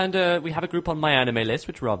 and we have a group on My Anime List,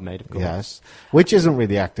 which Rob made, of course. Yes, which isn't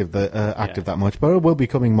really active that much, but it will be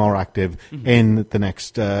becoming more active in the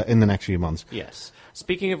next few months. Yes.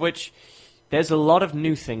 Speaking of which, there's a lot of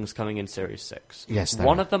new things coming in Series 6. Yes,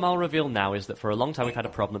 one of them I'll reveal now is that for a long time we've had a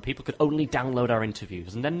problem that people could only download our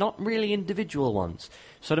interviews, and they're not really individual ones.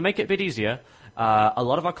 So to make it a bit easier, a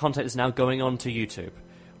lot of our content is now going on to YouTube,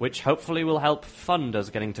 which hopefully will help fund us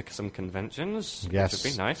getting to some conventions. Yes. Which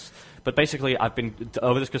would be nice. But basically,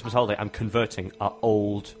 over this Christmas holiday, I'm converting our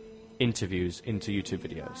old interviews into YouTube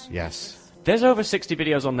videos. Yes. There's over 60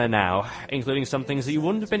 videos on there now, including some things that you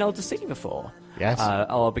wouldn't have been able to see before. Yes.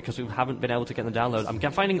 Or because we haven't been able to get them downloaded.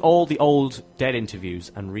 I'm finding all the old dead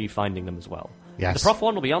interviews and re-finding them as well. Yes. The Prof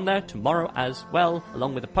one will be on there tomorrow as well,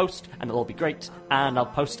 along with a post, and it'll all be great. And I'll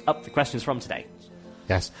post up the questions from today.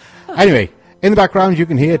 Yes. Anyway, in the background you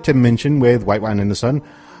can hear Tim Minchin with White Wine in the Sun.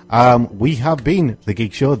 We have been The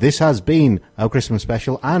Geek Show. This has been our Christmas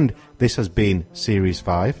special, and this has been Series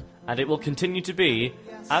 5. And it will continue to be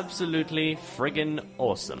absolutely friggin'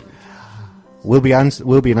 awesome. We'll be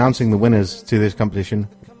announcing the winners to this competition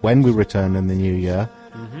when we return in the new year.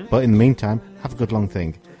 Mm-hmm. But in the meantime, have a good long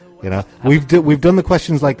thing. You know, we've done the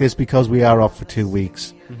questions like this because we are off for 2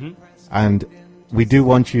 weeks, and we do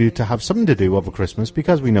want you to have something to do over Christmas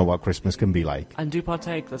because we know what Christmas can be like. And do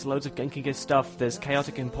partake. There's loads of Genki Gear stuff. There's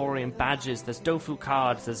Chaotic Emporium badges. There's Dofu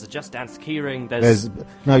cards. There's a Just Dance keyring.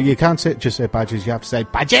 No, you can't just say badges. You have to say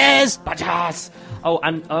badges! Badges! Oh,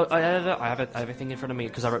 and I have everything in front of me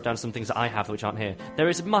because I wrote down some things that I have which aren't here. There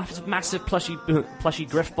is a massive plushy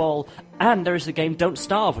Griff ball, and there is the game Don't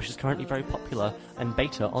Starve, which is currently very popular and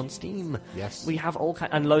beta on Steam. Yes. We have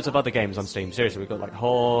and loads of other games on Steam. Seriously, we've got like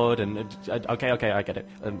Horde and... Okay, I get it.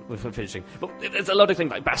 We're finishing. But there's a lot of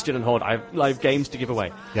things like Bastion and Horde. I have live games to give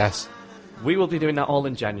away. Yes. We will be doing that all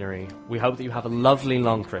in January. We hope that you have a lovely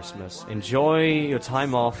long Christmas. Enjoy your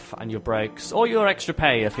time off and your breaks, or your extra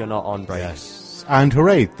pay if you're not on breaks. Yes. And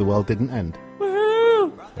hooray, the world didn't end.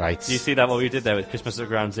 Woohoo! Right. Do you see that, what we did there with Christmas at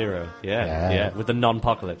Ground Zero? Yeah. With the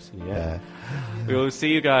non-apocalypse. Yeah. We will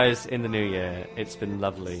see you guys in the new year. It's been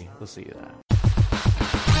lovely. We'll see you there.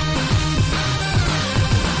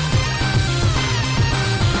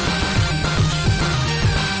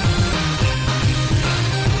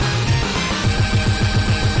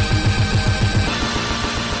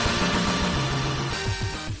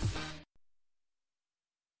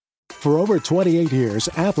 For over 28 years,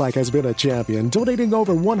 Aflac has been a champion, donating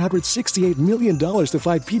over $168 million to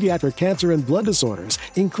fight pediatric cancer and blood disorders,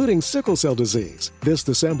 including sickle cell disease. This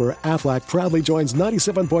December, Aflac proudly joins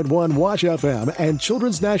 97.1 Wash FM and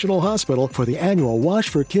Children's National Hospital for the annual Wash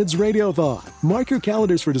for Kids Radiothon. Mark your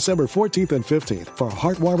calendars for December 14th and 15th for a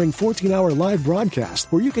heartwarming 14-hour live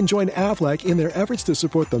broadcast where you can join Aflac in their efforts to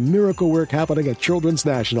support the miracle work happening at Children's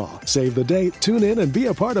National. Save the date, tune in, and be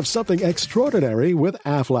a part of something extraordinary with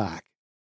Aflac.